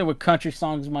 Something with country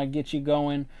songs might get you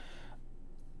going,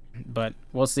 but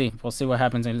we'll see. We'll see what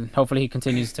happens, and hopefully he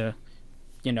continues to,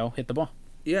 hit the ball.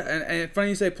 Yeah, and funny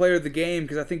you say player of the game,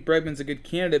 because I think Bregman's a good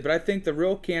candidate, but I think the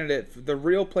real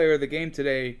player of the game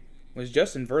today was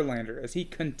Justin Verlander, as he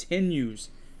continues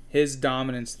his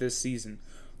dominance this season.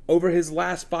 Over his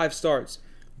last 5 starts,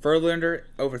 Verlander,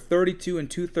 over 32 and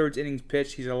 2/3 innings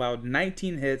pitched, he's allowed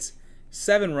 19 hits,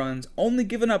 7 runs, only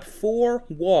given up 4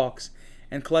 walks,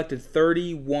 and collected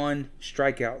 31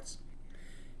 strikeouts.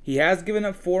 He has given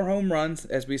up 4 home runs,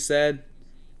 as we said.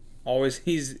 Always,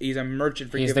 he's a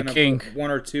merchant for giving up 1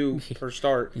 or 2 per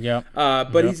start. Yep.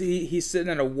 But he's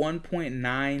sitting at a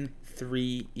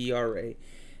 1.93 ERA,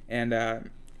 and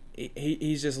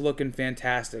he's just looking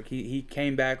fantastic. He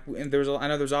came back, and I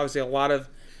know there's obviously a lot of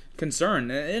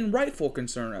concern, and rightful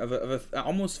concern, of a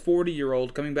almost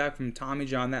 40-year-old coming back from Tommy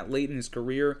John that late in his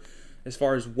career, as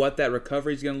far as what that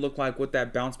recovery is going to look like, what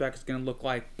that bounce back is going to look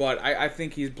like. But I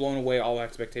think he's blown away all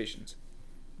expectations.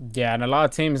 Yeah, and a lot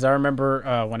of teams, I remember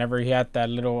whenever he had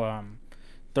that little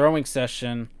throwing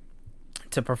session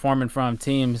to perform in front of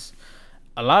teams,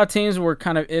 a lot of teams were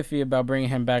kind of iffy about bringing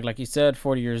him back. Like you said,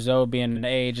 40 years old, being an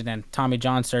age, and then Tommy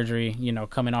John surgery,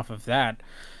 coming off of that.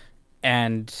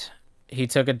 And he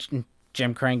took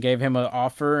Jim Crane gave him an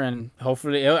offer, and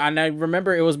hopefully, and I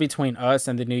remember it was between us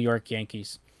and the New York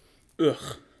Yankees. Ugh.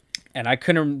 And I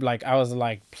couldn't, like, I was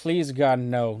like, please God,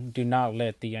 no, do not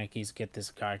let the Yankees get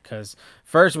this guy. Because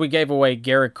first we gave away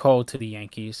Garrett Cole to the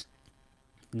Yankees.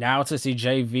 Now to see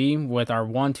JV with our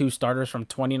 1-2 starters from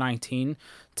 2019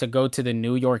 to go to the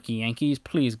New York Yankees,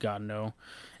 please God, no.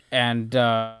 And,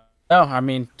 no, I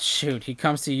mean, shoot, he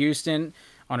comes to Houston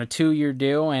on a 2-year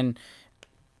deal and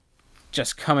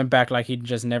just coming back like he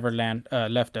just never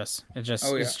left us. Oh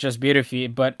yeah. It's just beautiful.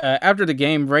 But after the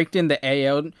game, ranked in the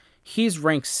AL, he's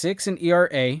ranked 6th in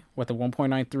ERA with a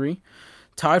 1.93,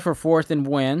 tied for 4th in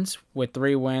wins with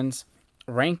 3 wins,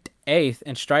 ranked 8th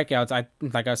in strikeouts.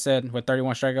 Like I said, with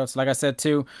 31 strikeouts. Like I said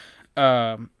too, he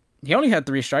only had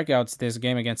 3 strikeouts this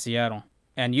game against Seattle,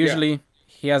 and Yeah. usually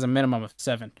he has a minimum of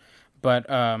 7. But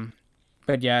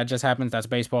yeah, it just happens. That's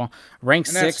baseball. Ranked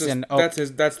And that's 6th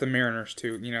just in that's the Mariners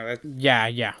too. That.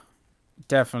 yeah,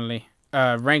 definitely.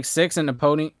 Ranked 6th in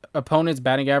opponent's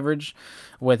batting average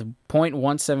with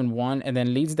 .171, and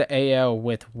then leads the AL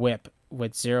with WHIP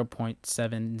with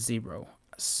 0.70.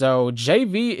 So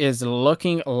JV is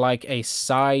looking like a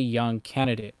Cy Young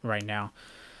candidate right now.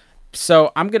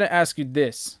 So I'm gonna ask you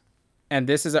this, and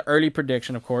this is an early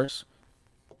prediction, of course.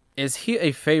 Is he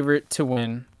a favorite to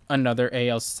win another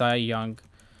AL Cy Young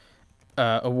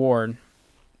award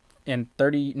in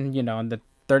in the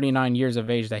 39 years of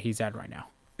age that he's at right now?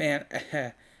 Man,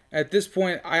 at this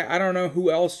point, I don't know who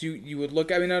else you would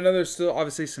look at. I mean, I know there's still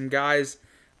obviously some guys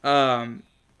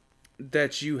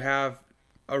that you have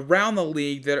around the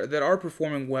league that are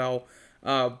performing well,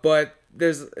 but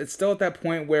it's still at that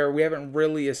point where we haven't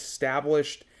really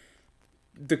established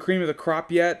the cream of the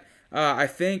crop yet. I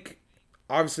think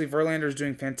obviously Verlander is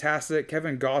doing fantastic.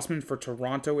 Kevin Gausman for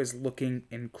Toronto is looking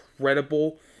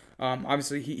incredible.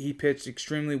 Obviously, he pitched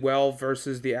extremely well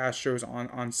versus the Astros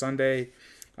on Sunday,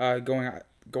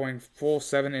 going full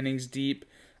 7 innings deep,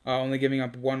 only giving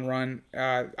up 1 run.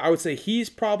 I would say he's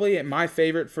probably my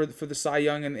favorite for the Cy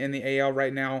Young in the AL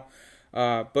right now.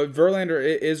 But Verlander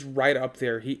is right up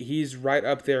there. He's right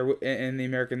up there in the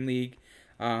American League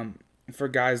for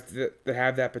guys that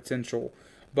have that potential.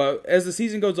 But as the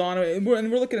season goes on, and we're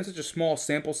looking at such a small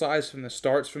sample size from the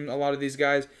starts from a lot of these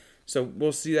guys, so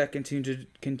we'll see that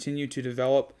continue to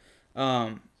develop.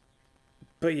 But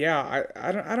yeah,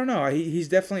 I don't know. He's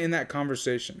definitely in that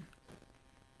conversation.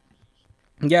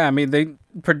 Yeah, I mean they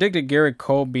predicted Garrett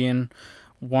Cole being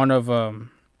one of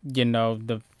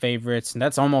the favorites, and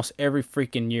that's almost every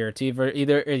freaking year. It's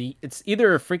either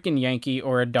a freaking Yankee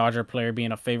or a Dodger player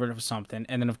being a favorite of something,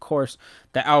 and then of course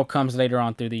the outcomes later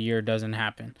on through the year doesn't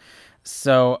happen.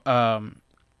 So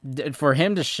for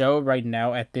him to show right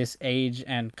now at this age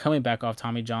and coming back off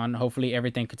Tommy John, hopefully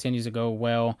everything continues to go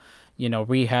well.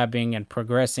 Rehabbing and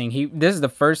progressing. This is the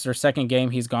first or second game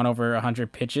he's gone over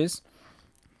 100 pitches.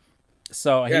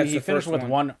 So Yeah, it's he the finished first with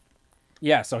one. one.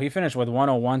 Yeah, so he finished with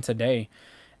 101 today,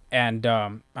 and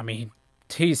I mean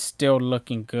he's still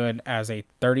looking good as a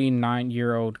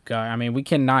 39-year-old guy. I mean we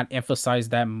cannot emphasize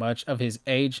that much of his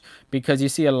age because you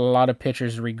see a lot of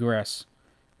pitchers regress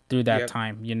through that Yep,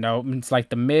 time. It's like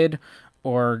the mid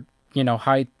or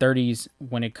high 30s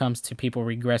when it comes to people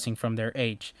regressing from their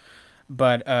age.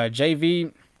 But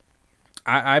JV,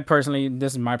 I personally,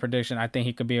 this is my prediction. I think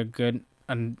he could be a good,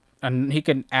 and he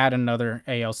could add another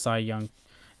AL Cy Young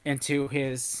into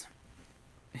his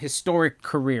historic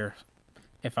career,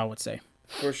 if I would say.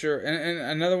 for sure. And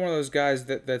another one of those guys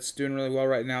that's doing really well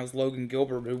right now is Logan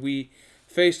Gilbert, who we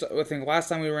faced. I think last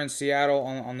time we were in Seattle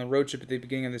on the road trip at the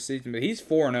beginning of the season, but he's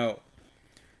 4-0.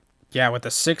 Yeah, with a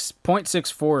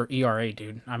 6.64 ERA,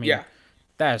 dude. I mean, Yeah,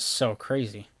 that is so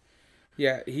crazy.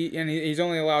 yeah. He's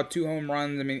only allowed 2 home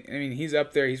runs. I mean he's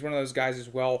up there. He's one of those guys as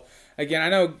well. Again, I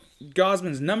know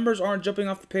Gosman's numbers aren't jumping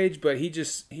off the page, but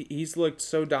he's looked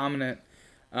so dominant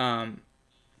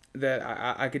that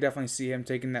I could definitely see him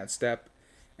taking that step.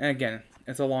 And again,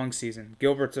 it's a long season.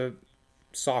 Gilbert's a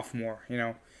sophomore,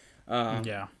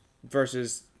 Yeah.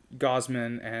 versus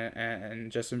Gosman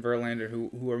and Justin Verlander,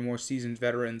 who are more seasoned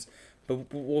veterans.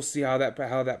 But we'll see how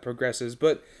that progresses.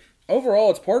 But overall,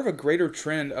 it's part of a greater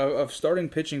trend of starting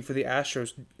pitching for the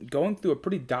Astros, going through a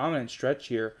pretty dominant stretch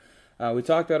here. We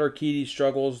talked about Urquidy's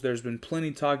struggles. There's been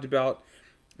plenty talked about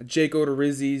Jake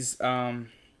Odorizzi's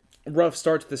rough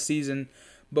start to the season.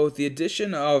 Both the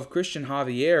addition of Christian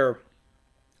Javier,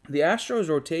 the Astros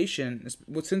rotation,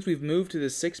 since we've moved to the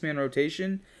 6-man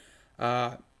rotation,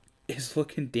 is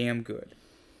looking damn good.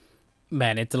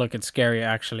 Man, it's looking scary,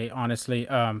 actually, honestly.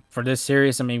 For this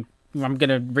series, I mean, I'm going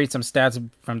to read some stats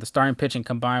from the starting pitching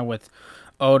combined with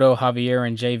Odo, Javier,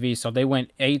 and JV. So they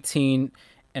went 18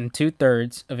 and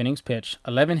 2/3 of innings pitched,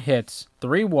 11 hits,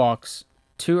 3 walks,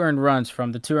 2 earned runs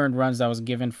from the 2 earned runs that was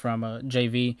given from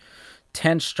JV,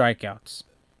 10 strikeouts.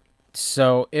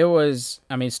 So it was,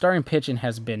 I mean, starting pitching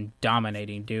has been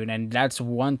dominating, dude. And that's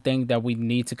one thing that we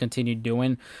need to continue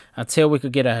doing until we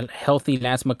could get a healthy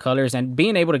Lance McCullers and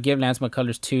being able to give Lance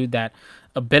McCullers, too, that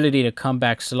ability to come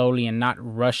back slowly and not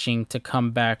rushing to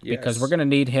come back because we're Yes. going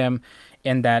to need him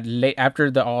in that late after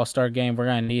the All-Star game. We're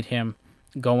going to need him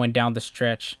going down the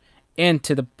stretch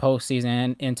into the postseason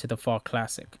and into the fall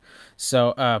classic.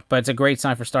 So, but it's a great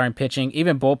sign for starting pitching.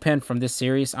 Even bullpen from this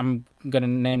series, I'm gonna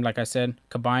name, like I said,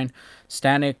 combined: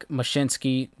 Stanek,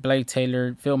 Mashinsky, Blake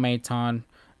Taylor, Phil Maton,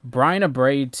 Brian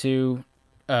Abrade to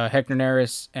Hector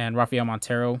Neris and Rafael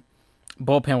Montero.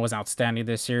 Bullpen was outstanding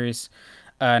this series.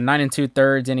 9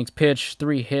 2/3 innings pitched,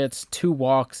 3 hits, 2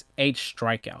 walks, 8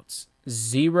 strikeouts,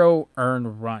 0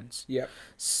 earned runs. Yep.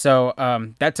 So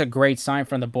that's a great sign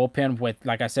from the bullpen with,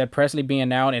 like I said, Presley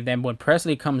being out. And then when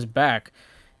Presley comes back,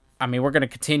 I mean, we're going to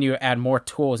continue to add more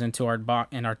tools into our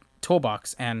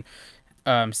toolbox. And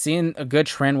seeing a good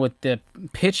trend with the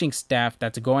pitching staff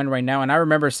that's going right now. And I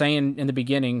remember saying in the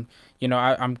beginning,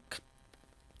 I'm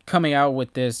coming out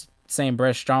with this saying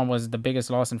Brett Strawn was the biggest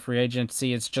loss in free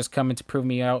agency. It's just coming to proving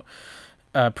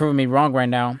me wrong right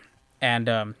now.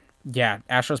 And yeah,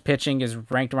 Astros pitching is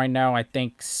ranked right now, I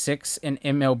think, 6th in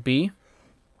MLB,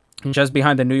 just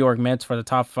behind the New York Mets for the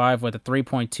top 5 with a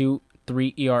 3.23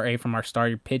 ERA from our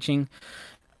starting pitching.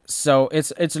 So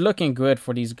it's looking good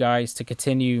for these guys to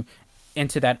continue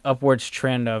into that upwards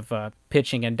trend of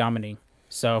pitching and dominating.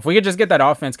 So if we could just get that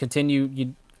offense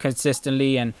continue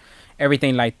consistently and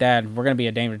everything like that, we're going to be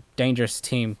a dangerous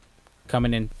team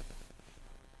coming in.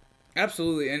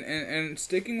 Absolutely, and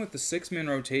sticking with the 6-man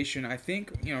rotation, I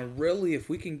think really if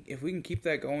we can keep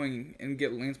that going and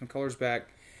get Lance McCullers back,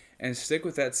 and stick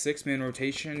with that 6-man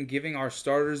rotation, giving our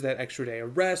starters that extra day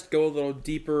of rest, go a little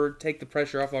deeper, take the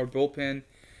pressure off our bullpen,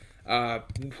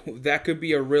 that could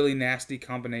be a really nasty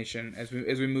combination as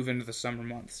we move into the summer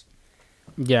months.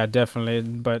 Yeah, definitely.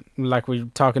 But like we're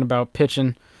talking about,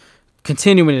 pitching,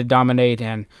 continuing to dominate,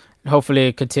 and hopefully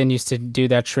it continues to do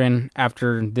that trend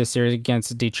after this series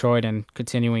against Detroit and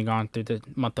continuing on through the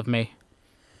month of May.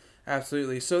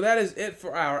 Absolutely. So that is it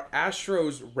for our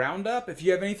Astros Roundup. If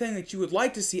you have anything that you would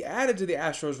like to see added to the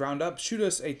Astros Roundup, shoot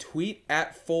us a tweet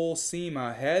at Full Seam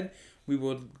Ahead. We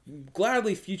will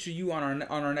gladly feature you on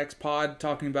our next pod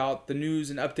talking about the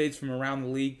news and updates from around the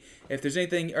league. If there's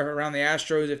anything around the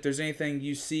Astros, if there's anything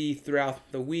you see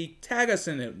throughout the week, tag us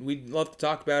in it. We'd love to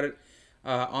talk about it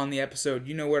on the episode.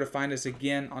 You know where to find us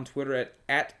again on Twitter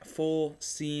at Full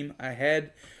Seam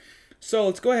Ahead. So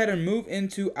let's go ahead and move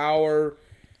into our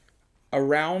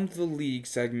Around the League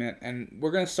segment, and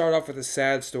we're going to start off with a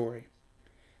sad story.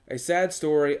 A sad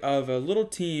story of a little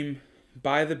team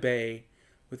by the Bay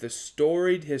with a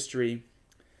storied history,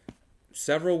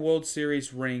 several World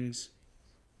Series rings.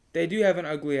 They do have an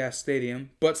ugly-ass stadium,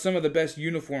 but some of the best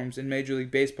uniforms in Major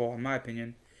League Baseball, in my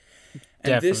opinion.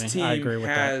 And Definitely, this team I agree with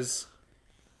has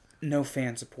no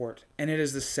fan support, and it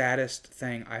is the saddest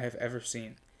thing I have ever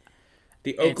seen.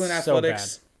 The Oakland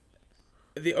Athletics...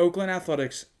 The Oakland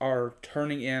Athletics are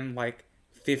turning in like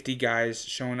 50 guys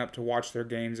showing up to watch their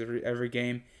games every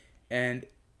game, and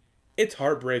it's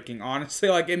heartbreaking, honestly.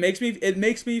 Like it makes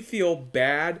me feel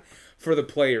bad for the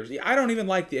players. I don't even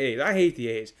like the A's. I hate the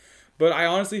A's. But I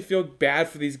honestly feel bad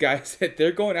for these guys that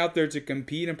they're going out there to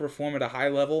compete and perform at a high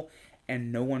level,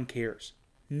 and no one cares.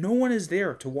 No one is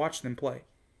there to watch them play.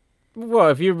 Well,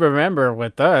 if you remember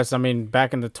with us, I mean,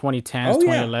 back in the 2010s,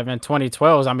 2011,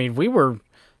 2012s, I mean, we were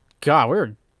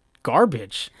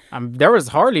garbage. There was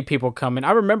hardly people coming.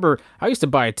 I remember I used to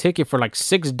buy a ticket for like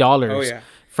 $6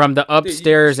 from the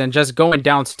upstairs and just going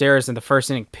downstairs in the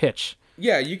first inning pitch.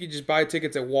 Yeah, you could just buy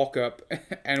tickets at walk up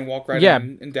and walk right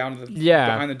in and down to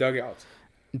behind the dugouts.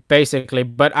 Basically.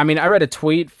 But I mean, I read a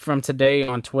tweet from today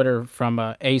on Twitter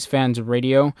from Ace Fans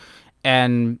Radio,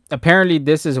 and apparently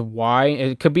this is why.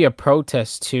 It could be a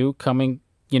protest too, coming,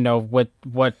 with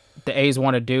what the A's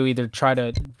want to do, either try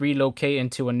to relocate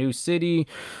into a new city,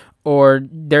 or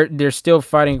they're still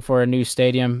fighting for a new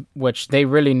stadium, which they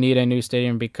really need a new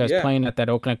stadium because playing at that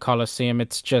Oakland Coliseum,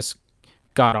 it's just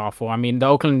god awful. I mean, the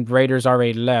Oakland Raiders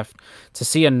already left. To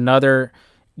see another,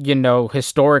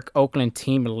 historic Oakland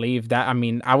team leave, that, I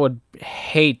mean, I would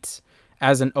hate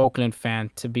as an Oakland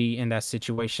fan to be in that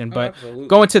situation. But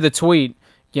going to the tweet,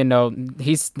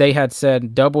 they had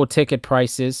said double ticket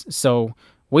prices. So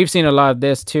we've seen a lot of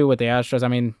this too with the Astros. I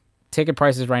mean, ticket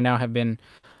prices right now have been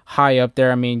high up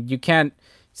there. I mean, you can't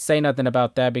say nothing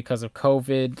about that because of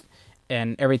COVID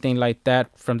and everything like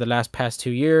that from the past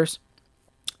 2 years.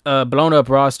 Blown up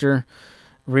roster,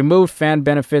 removed fan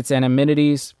benefits and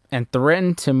amenities, and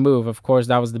threatened to move. Of course,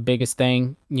 that was the biggest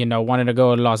thing. Wanted to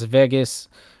go to Las Vegas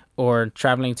or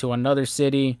traveling to another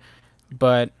city.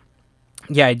 But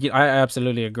yeah, I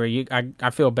absolutely agree. I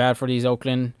feel bad for these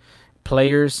Oakland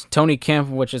players. Tony Kemp,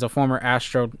 which is a former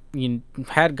Astro,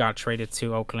 had got traded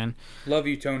to Oakland, Love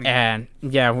you, Tony. and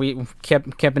yeah, we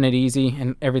keeping it easy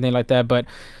and everything like that. But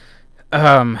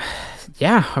um,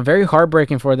 yeah, very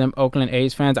heartbreaking for them Oakland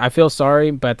A's fans. I feel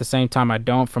sorry, but at the same time, I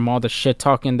don't. From all the shit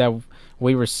talking that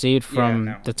we received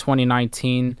from the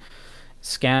 2019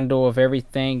 scandal of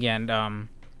everything, and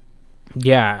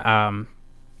yeah,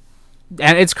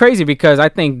 and it's crazy because I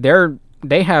think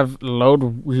they have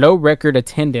low record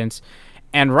attendance,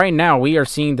 and right now we are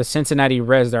seeing the Cincinnati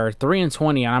Reds that are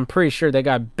 3-20, and I'm pretty sure they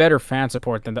got better fan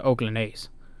support than the Oakland A's.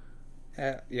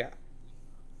 Yeah.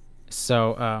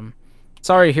 So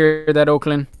sorry to hear that,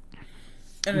 Oakland.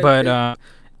 And But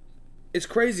it's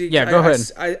crazy. Yeah, go ahead.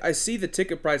 I see the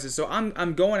ticket prices, so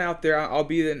I'm going out there. I'll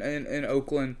be in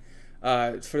Oakland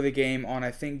for the game on,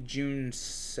 I think, June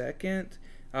 2nd.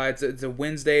 It's a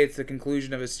Wednesday. It's the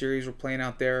conclusion of a series we're playing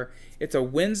out there. It's a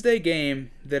Wednesday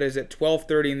game that is at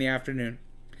 12:30 in the afternoon,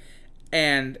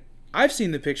 and I've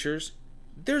seen the pictures.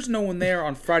 There's no one there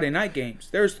on Friday night games.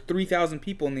 There's 3,000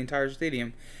 people in the entire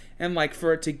stadium, and like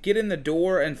for it to get in the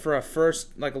door and for a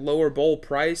first like lower bowl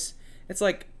price, it's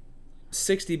like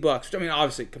 $60. I mean,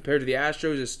 obviously compared to the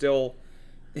Astros,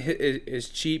 is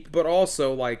cheap, but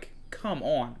also like, come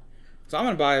on. So I'm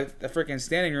gonna buy a freaking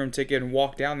standing room ticket and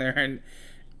walk down there, and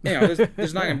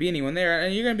there's not gonna be anyone there,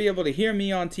 and you're gonna be able to hear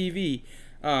me on TV,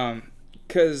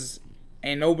 cause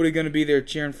ain't nobody gonna be there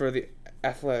cheering for the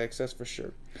Athletics. That's for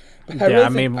sure. But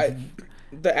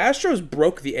the Astros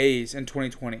broke the A's in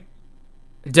 2020.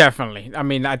 Definitely. I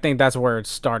mean, I think that's where it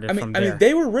started from there. I mean,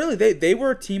 they were really they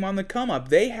were a team on the come up.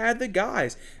 They had the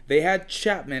guys. They had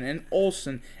Chapman and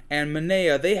Olsen and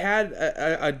Manea. They had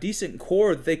a decent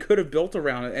core that they could have built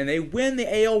around it, and they win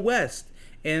the AL West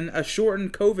in a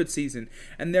shortened COVID season.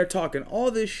 And they're talking all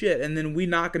this shit, and then we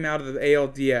knock them out of the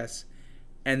ALDS,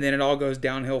 and then it all goes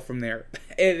downhill from there.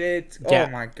 Oh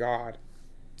my god.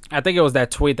 I think it was that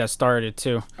tweet that started it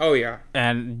too. Oh yeah.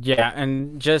 And yeah,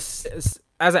 and just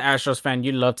as an Astros fan,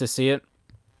 you love to see it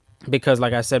because,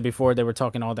 like I said before, they were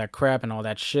talking all that crap and all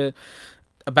that shit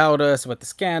about us with the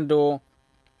scandal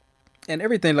and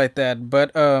everything like that.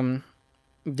 But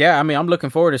yeah, I mean, I'm looking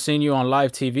forward to seeing you on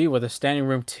live TV with a standing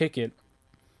room ticket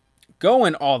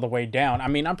going all the way down. I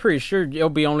mean, I'm pretty sure there'll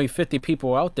be only 50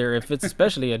 people out there if it's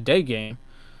especially a day game.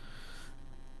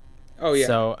 Oh yeah.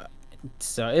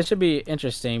 So it should be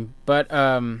interesting. But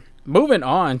moving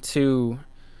on to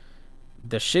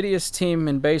the shittiest team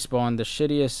in baseball and the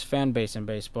shittiest fan base in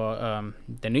baseball,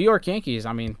 the New York Yankees.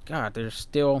 I mean, God, they're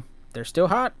still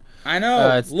hot. I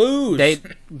know. Lose.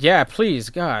 Yeah, please,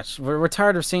 gosh, we're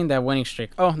tired of seeing that winning streak.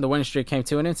 Oh, the winning streak came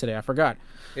to an end today. I forgot.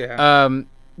 Yeah.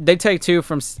 They take two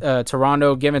from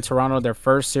Toronto, giving Toronto their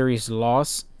first series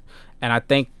loss, and I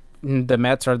think the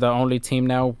Mets are the only team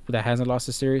now that hasn't lost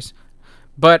a series.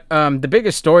 But the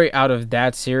biggest story out of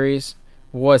that series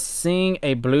was seeing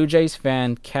a Blue Jays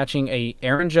fan catching a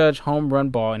Aaron Judge home run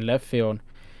ball in left field,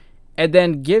 and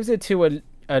then gives it to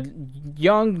a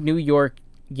young New York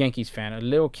Yankees fan, a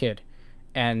little kid.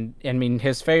 And I mean,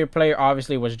 his favorite player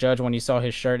obviously was Judge. When he saw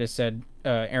his shirt, it said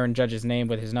Aaron Judge's name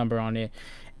with his number on it,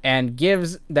 and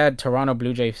gives that Toronto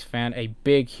Blue Jays fan a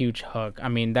big, huge hug. I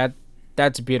mean,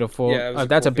 that's beautiful. Yeah,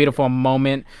 that's a beautiful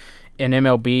moment in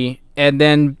MLB. And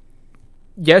then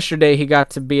yesterday he got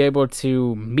to be able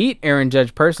to meet Aaron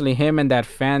Judge personally. Him and that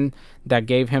fan that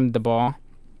gave him the ball.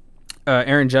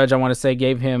 Aaron Judge, I want to say,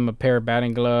 gave him a pair of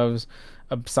batting gloves,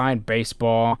 a signed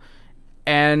baseball.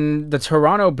 And the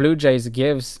Toronto Blue Jays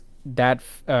gives that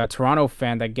Toronto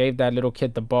fan that gave that little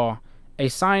kid the ball a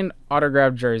signed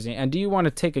autographed jersey. And do you want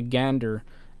to take a gander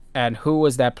at who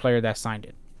was that player that signed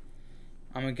it?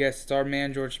 I'm going to guess it's our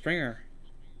man, George Springer.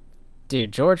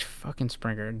 Dude, George fucking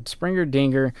Springer. Springer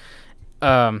Dinger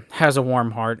has a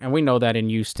warm heart, and we know that in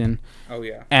Houston. Oh,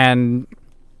 yeah. And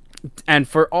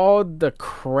for all the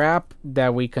crap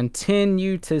that we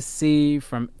continue to see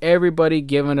from everybody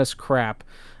giving us crap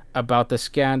about the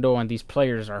scandal, and these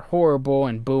players are horrible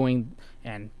and booing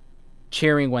and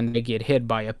cheering when they get hit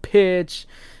by a pitch,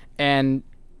 and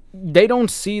they don't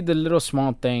see the little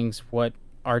small things what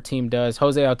our team does.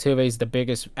 Jose Altuve is the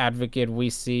biggest advocate we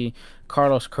see.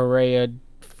 Carlos Correa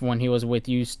when he was with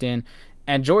Houston,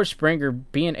 and George Springer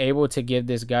being able to give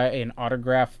this guy an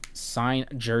autograph signed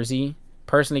jersey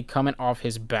personally coming off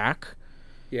his back.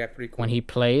 Yeah, pretty cool. When he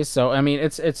plays. So I mean,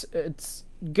 it's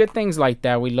good things like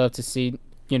that we love to see.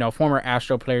 You know, former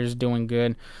Astro players doing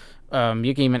good.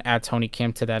 You can even add Tony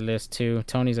Kemp to that list too.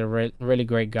 Tony's a really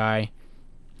great guy.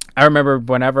 I remember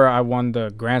whenever I won the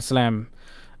Grand Slam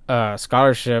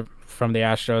scholarship from the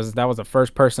Astros, that was the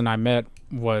first person I met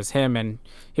was him, and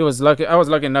he was lucky. I was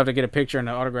lucky enough to get a picture and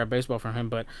an autographed baseball from him.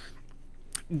 But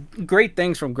great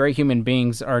things from great human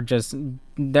beings are just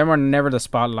they were never the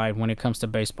spotlight when it comes to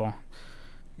baseball.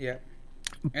 Yeah,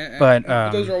 and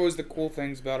But those are always the cool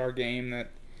things about our game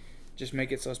that just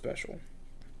make it so special.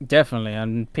 definitely,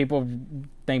 and people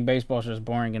think baseball's just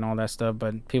boring and all that stuff,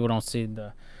 but people don't see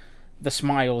the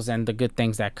smiles and the good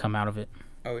things that come out of it.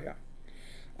 Oh yeah.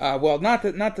 Well, not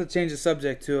to change the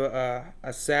subject to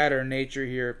a sadder nature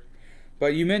here,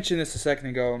 but you mentioned this a second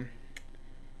ago.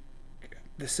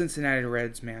 The Cincinnati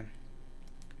Reds, man,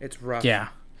 it's rough. Yeah,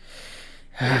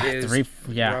 It is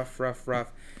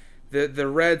rough. The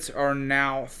Reds are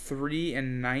now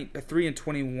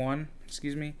 3-21.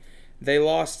 Excuse me. They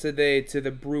lost today to the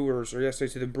Brewers, or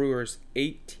yesterday to the Brewers,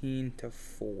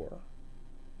 18-4.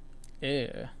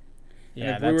 Yeah.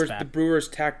 Yeah, the Brewers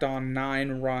tacked on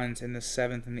 9 runs in the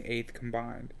 7th and the 8th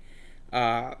combined.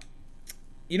 You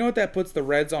know what that puts the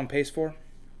Reds on pace for?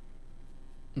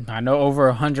 I know over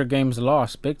 100 games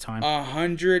lost, big time.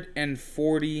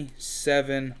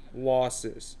 147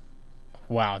 losses.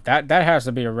 Wow, that has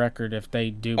to be a record if they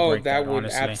do break that, would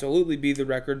honestly. absolutely be the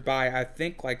record by, I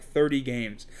think, like 30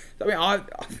 games. I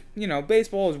mean,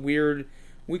 baseball is weird.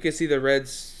 We could see the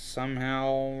Reds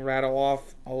somehow rattle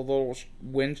off a little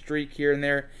win streak here and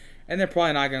there, and they're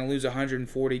probably not going to lose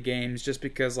 140 games just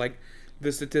because, like,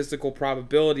 the statistical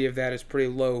probability of that is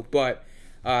pretty low. But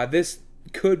this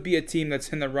could be a team that's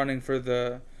in the running for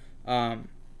the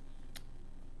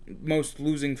most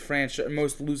losing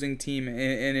team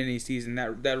in any season.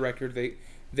 That record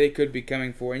they could be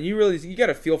coming for. And you got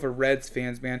to feel for Reds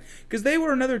fans, man, because they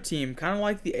were another team kind of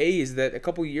like the A's that a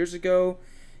couple years ago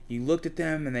you looked at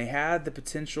them and they had the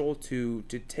potential to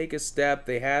take a step.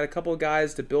 They had a couple of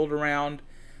guys to build around,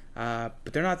 but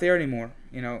they're not there anymore.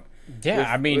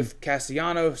 Yeah, with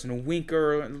Castellanos and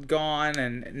Winker gone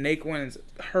and Naquin is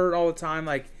hurt all the time,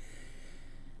 like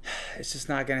it's just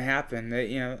not going to happen.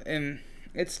 And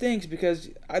it stinks because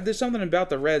there's something about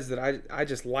the Reds that I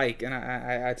just like and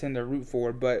I tend to root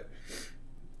for. But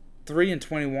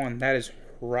 3-21, that is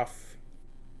rough.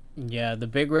 Yeah, the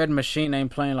Big Red Machine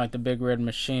ain't playing like the Big Red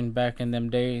Machine back in them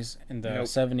days in the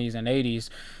 70s and 80s.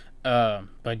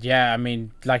 But yeah, I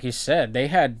mean, like you said, they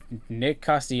had Nick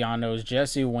Castellanos,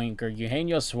 Jesse Winker,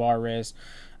 Eugenio Suarez.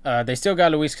 They still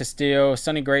got Luis Castillo,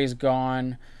 Sonny Gray's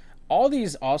gone. All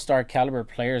these all-star caliber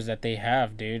players that they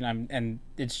have, dude, and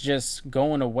it's just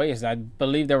going to waste. I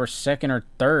believe they were second or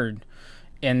third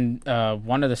in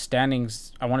one of the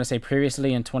standings. I want to say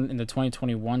previously in the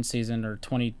 2021 season or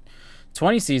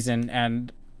 2020 season,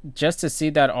 and just to see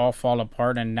that all fall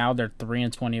apart, and now they're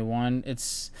 3-21.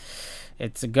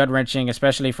 It's gut-wrenching,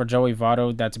 especially for Joey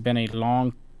Votto, that's been a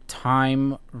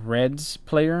long-time Reds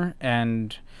player,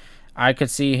 and I could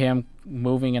see him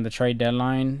moving in the trade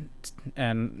deadline.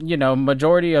 And,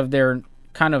 majority of their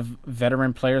kind of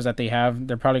veteran players that they have,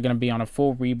 they're probably going to be on a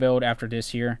full rebuild after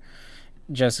this year,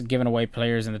 just giving away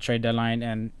players in the trade deadline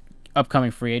and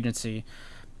upcoming free agency.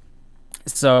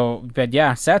 So, but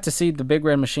yeah, sad to see the Big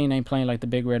Red Machine ain't playing like the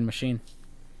Big Red Machine.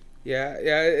 Yeah,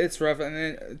 it's rough. And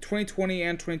then 2020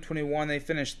 and 2021, they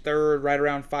finished third, right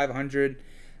around 500.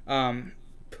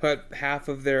 But half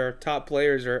of their top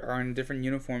players are in different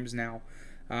uniforms now.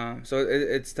 So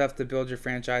it's tough to build your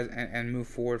franchise and move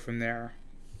forward from there.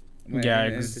 In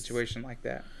a situation like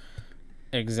that.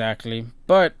 Exactly.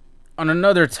 But on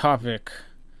another topic,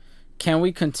 can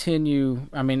we continue?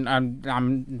 I mean,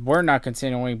 we're not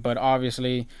continuing, but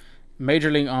obviously, Major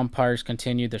League umpires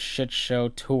continue the shit show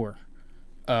tour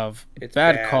of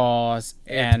bad calls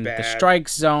and the strike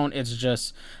zone. It's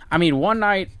just, one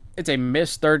night it's a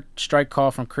missed third strike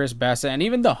call from Chris Bassett, and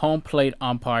even the home plate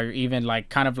umpire even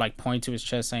point to his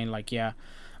chest saying yeah,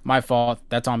 my fault,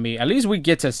 that's on me. At least we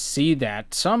get to see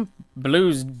that. Some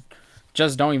Blues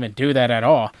just don't even do that at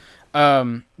all.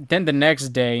 Then the next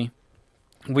day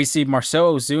we see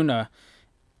Marcell Ozuna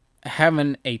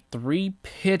having a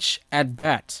 3-pitch at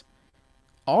bat.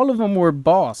 All of them were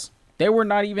balls. They were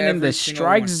not even in the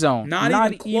strike zone. Not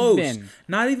even close.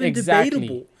 Not even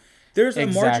debatable. There's a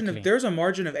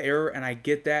margin of error, and I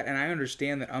get that, and I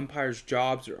understand that umpires'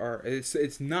 jobs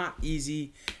it's not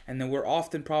easy, and that we're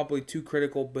often probably too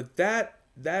critical. But that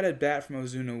at bat from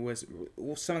Ozuna was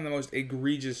some of the most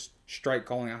egregious strike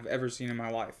calling I've ever seen in my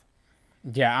life.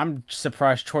 Yeah, I'm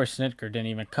surprised Troy Snitker didn't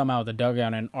even come out of the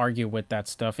dugout and argue with that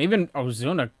stuff. Even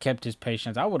Ozuna kept his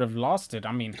patience. I would have lost it.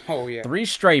 3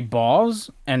 straight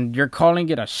balls, and you're calling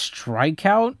it a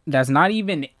strikeout? That's not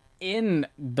even in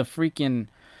the freaking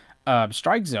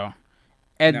strike zone.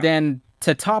 And then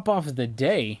to top off the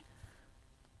day,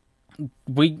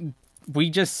 we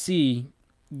just see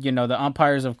the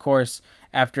umpires, of course,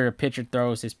 after a pitcher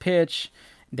throws his pitch,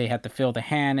 they have to feel the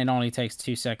hand. It only takes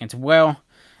 2 seconds. Well,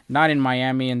 not in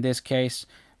Miami in this case.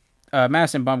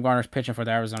 Madison Bumgarner's pitching for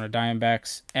the Arizona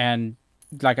Diamondbacks, and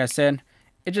like I said,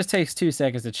 it just takes 2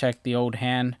 seconds to check the old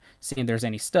hand, see if there's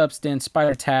any substance,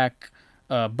 spider tack,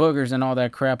 boogers, and all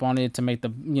that crap on it to make the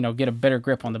get a better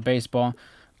grip on the baseball.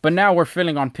 But now we're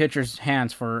feeling on pitchers'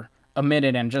 hands for a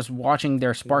minute and just watching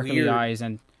their sparkly Weird. eyes,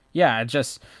 and yeah,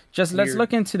 just let's Weird.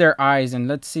 look into their eyes and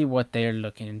let's see what they're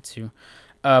looking into.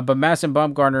 But Madison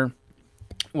Bumgarner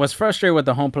was frustrated with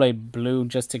the home plate blue.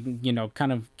 Just to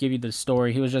kind of give you the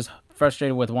story, he was just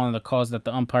frustrated with one of the calls that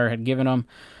the umpire had given him.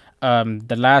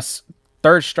 The last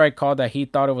third strike call that he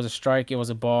thought it was a strike, it was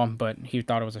a ball, but he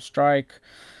thought it was a strike.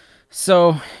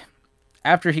 So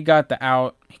after he got the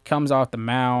out, he comes off the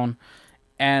mound,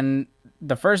 and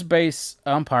the first base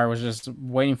umpire was just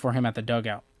waiting for him at the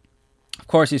dugout. Of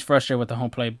course, he's frustrated with the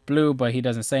home plate blue, but he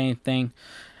doesn't say anything.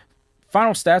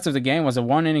 Final stats of the game was a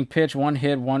 1 inning pitch, 1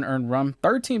 hit, 1 earned run,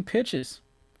 13 pitches,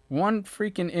 1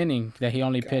 freaking inning that he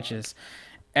only pitches.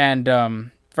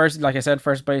 And first, like I said,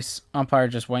 first base umpire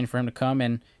just waiting for him to come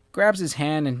and grabs his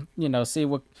hand and see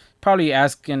what, probably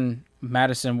asking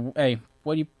Madison, hey,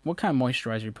 what kind of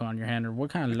moisturizer you put on your hand, or what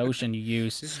kind of lotion you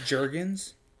use? This is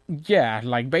Jergens. Yeah,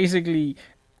 like basically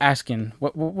asking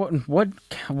what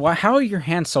how are your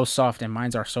hands so soft and mine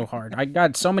are so hard? I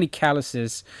got so many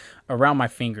calluses around my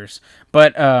fingers.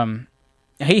 But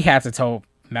he had to tell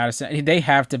Madison, they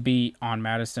have to be on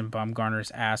Madison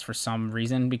Bumgarner's ass for some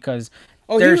reason, because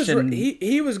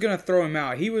he was gonna throw him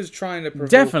out. He was trying to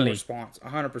provoke a response,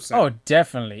 100%. Oh,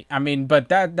 definitely. I mean, but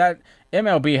that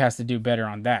MLB has to do better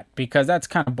on that, because that's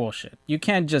kind of bullshit. You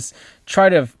can't just try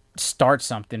to start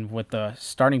something with the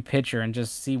starting pitcher and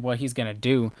just see what he's gonna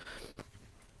do.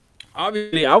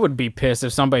 Obviously, I would be pissed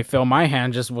if somebody felt my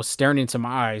hand just was staring into my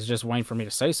eyes, just waiting for me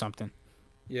to say something.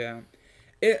 Yeah,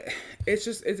 it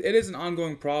is an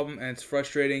ongoing problem, and it's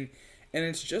frustrating, and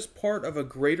it's just part of a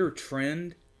greater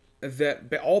trend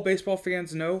that all baseball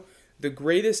fans know. The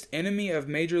greatest enemy of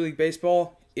Major League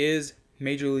Baseball is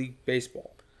Major League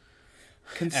Baseball.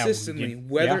 Consistently,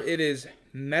 whether it is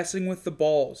messing with the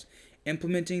balls,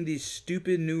 implementing these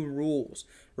stupid new rules,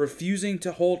 refusing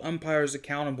to hold umpires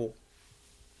accountable,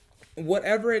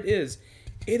 whatever it is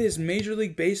Major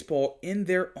League Baseball in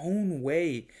their own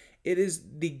way. It is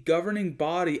the governing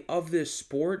body of this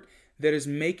sport that is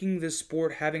making this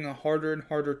sport having a harder and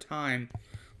harder time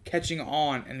catching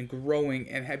on and growing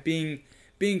and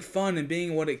being fun and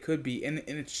being what it could be. And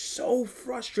it's so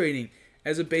frustrating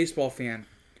as a baseball fan.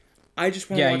 I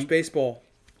just want to watch baseball.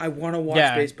 I want to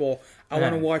watch baseball. I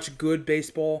want to watch good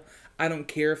baseball. I don't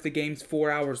care if the game's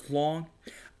 4 hours long.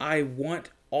 I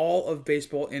want all of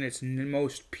baseball in its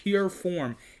most pure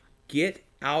form. Get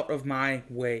out of my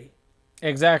way.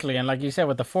 Exactly, and like you said,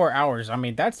 with the 4 hours, I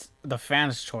mean, that's the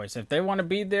fans' choice. If they want to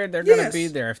be there, they're going to be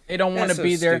there. If they don't want to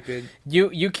be there,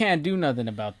 you can't do nothing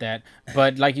about that.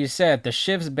 But like you said, the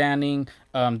shifts banning,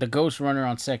 the ghost runner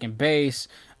on second base,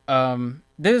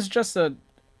 this is just a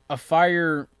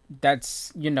fire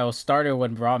that's, started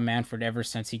with Rob Manfred ever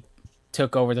since he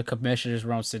took over the commissioner's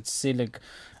role since Selig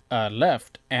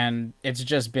left. And it's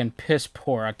just been piss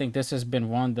poor. I think this has been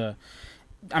one of the...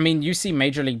 I mean, you see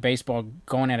Major League Baseball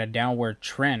going at a downward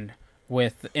trend,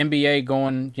 with NBA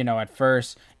going, at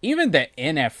first. Even the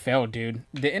NFL, dude.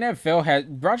 The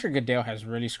NFL Roger Goodell has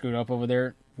really screwed up over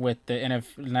there with the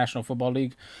National Football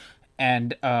League.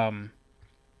 And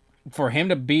for him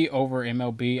to be over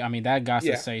MLB, I mean, that got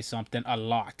to say something a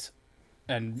lot.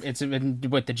 And it's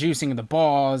with the juicing of the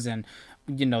balls and,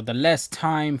 the less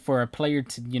time for a player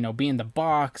to, be in the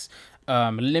box,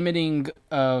 limiting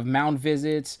of mound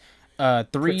visits.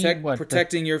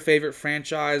 Protecting your favorite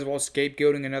franchise while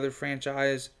scapegoating another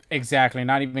franchise. Exactly,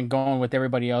 not even going with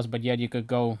everybody else, but yet you could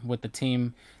go with the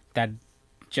team that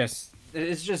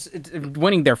it's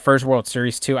winning their first World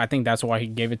Series too. I think that's why he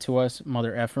gave it to us,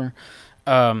 mother effer.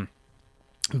 But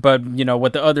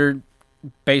with the other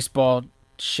baseball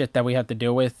shit that we have to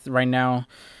deal with right now,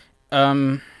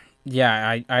 I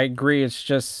agree.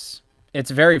 It's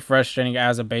very frustrating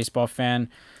as a baseball fan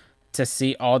to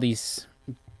see all these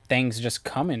things just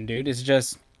coming, dude. It's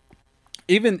just,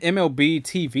 even MLB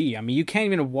TV, I mean, you can't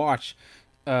even watch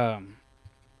the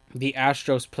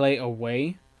Astros play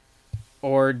away,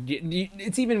 or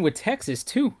it's even with Texas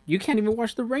too. You can't even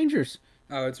watch the Rangers.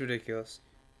 Oh, it's ridiculous.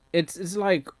 It's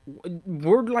like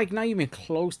we're like not even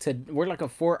close to. We're like a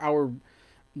 4 hour.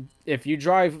 If you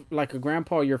drive like a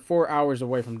grandpa, you're 4 hours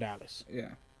away from Dallas.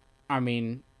 Yeah. I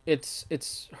mean,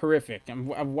 it's horrific. And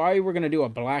why we're gonna do a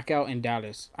blackout in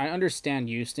Dallas? I understand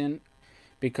Houston,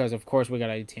 because of course we got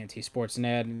AT&T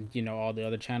Sportsnet and all the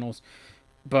other channels.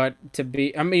 But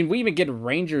we even get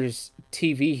Rangers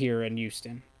TV here in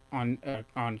Houston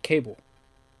on cable.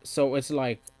 So it's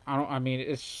like I don't. I mean,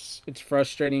 it's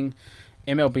frustrating.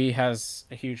 MLB has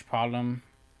a huge problem,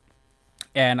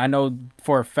 and I know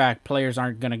for a fact players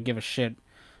aren't gonna give a shit.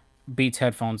 Beats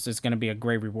headphones is gonna be a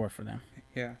great reward for them.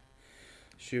 Yeah.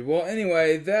 Shoot. Well,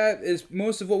 anyway, that is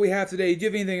most of what we have today. Do you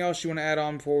have anything else you want to add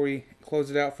on before we close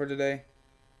it out for today?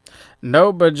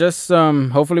 No, but just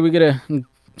hopefully we get a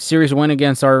series win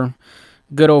against our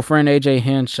good old friend AJ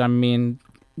Hinch. I mean,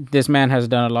 this man has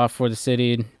done a lot for the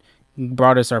city.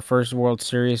 Brought us our first World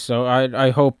Series, so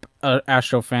I hope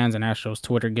Astro fans and Astros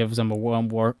Twitter gives them a warm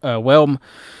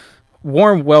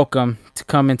welcome to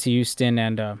come into Houston.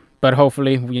 And but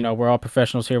hopefully, we're all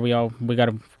professionals here. We got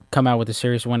to come out with a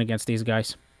serious win against these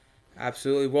guys.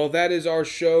 Absolutely. Well, that is our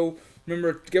show.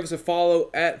 Remember to give us a follow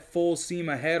at Full Seam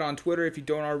Ahead on Twitter if you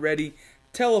don't already.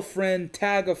 Tell a friend,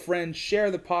 tag a friend, share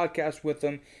the podcast with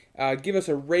them. Give us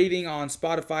a rating on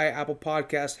Spotify, Apple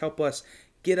Podcasts. Help us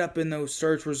get up in those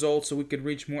search results so we could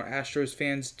reach more Astros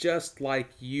fans just like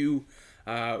you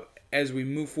as we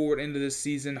move forward into this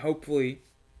season, hopefully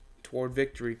toward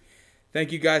victory.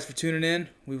 Thank you guys for tuning in.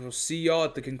 We will see y'all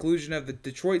at the conclusion of the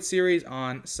Detroit series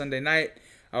on Sunday night.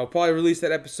 I'll probably release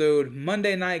that episode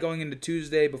Monday night going into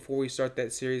Tuesday before we start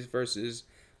that series versus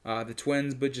the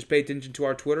Twins. But just pay attention to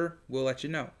our Twitter. We'll let you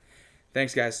know.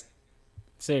 Thanks, guys.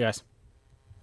 See you guys.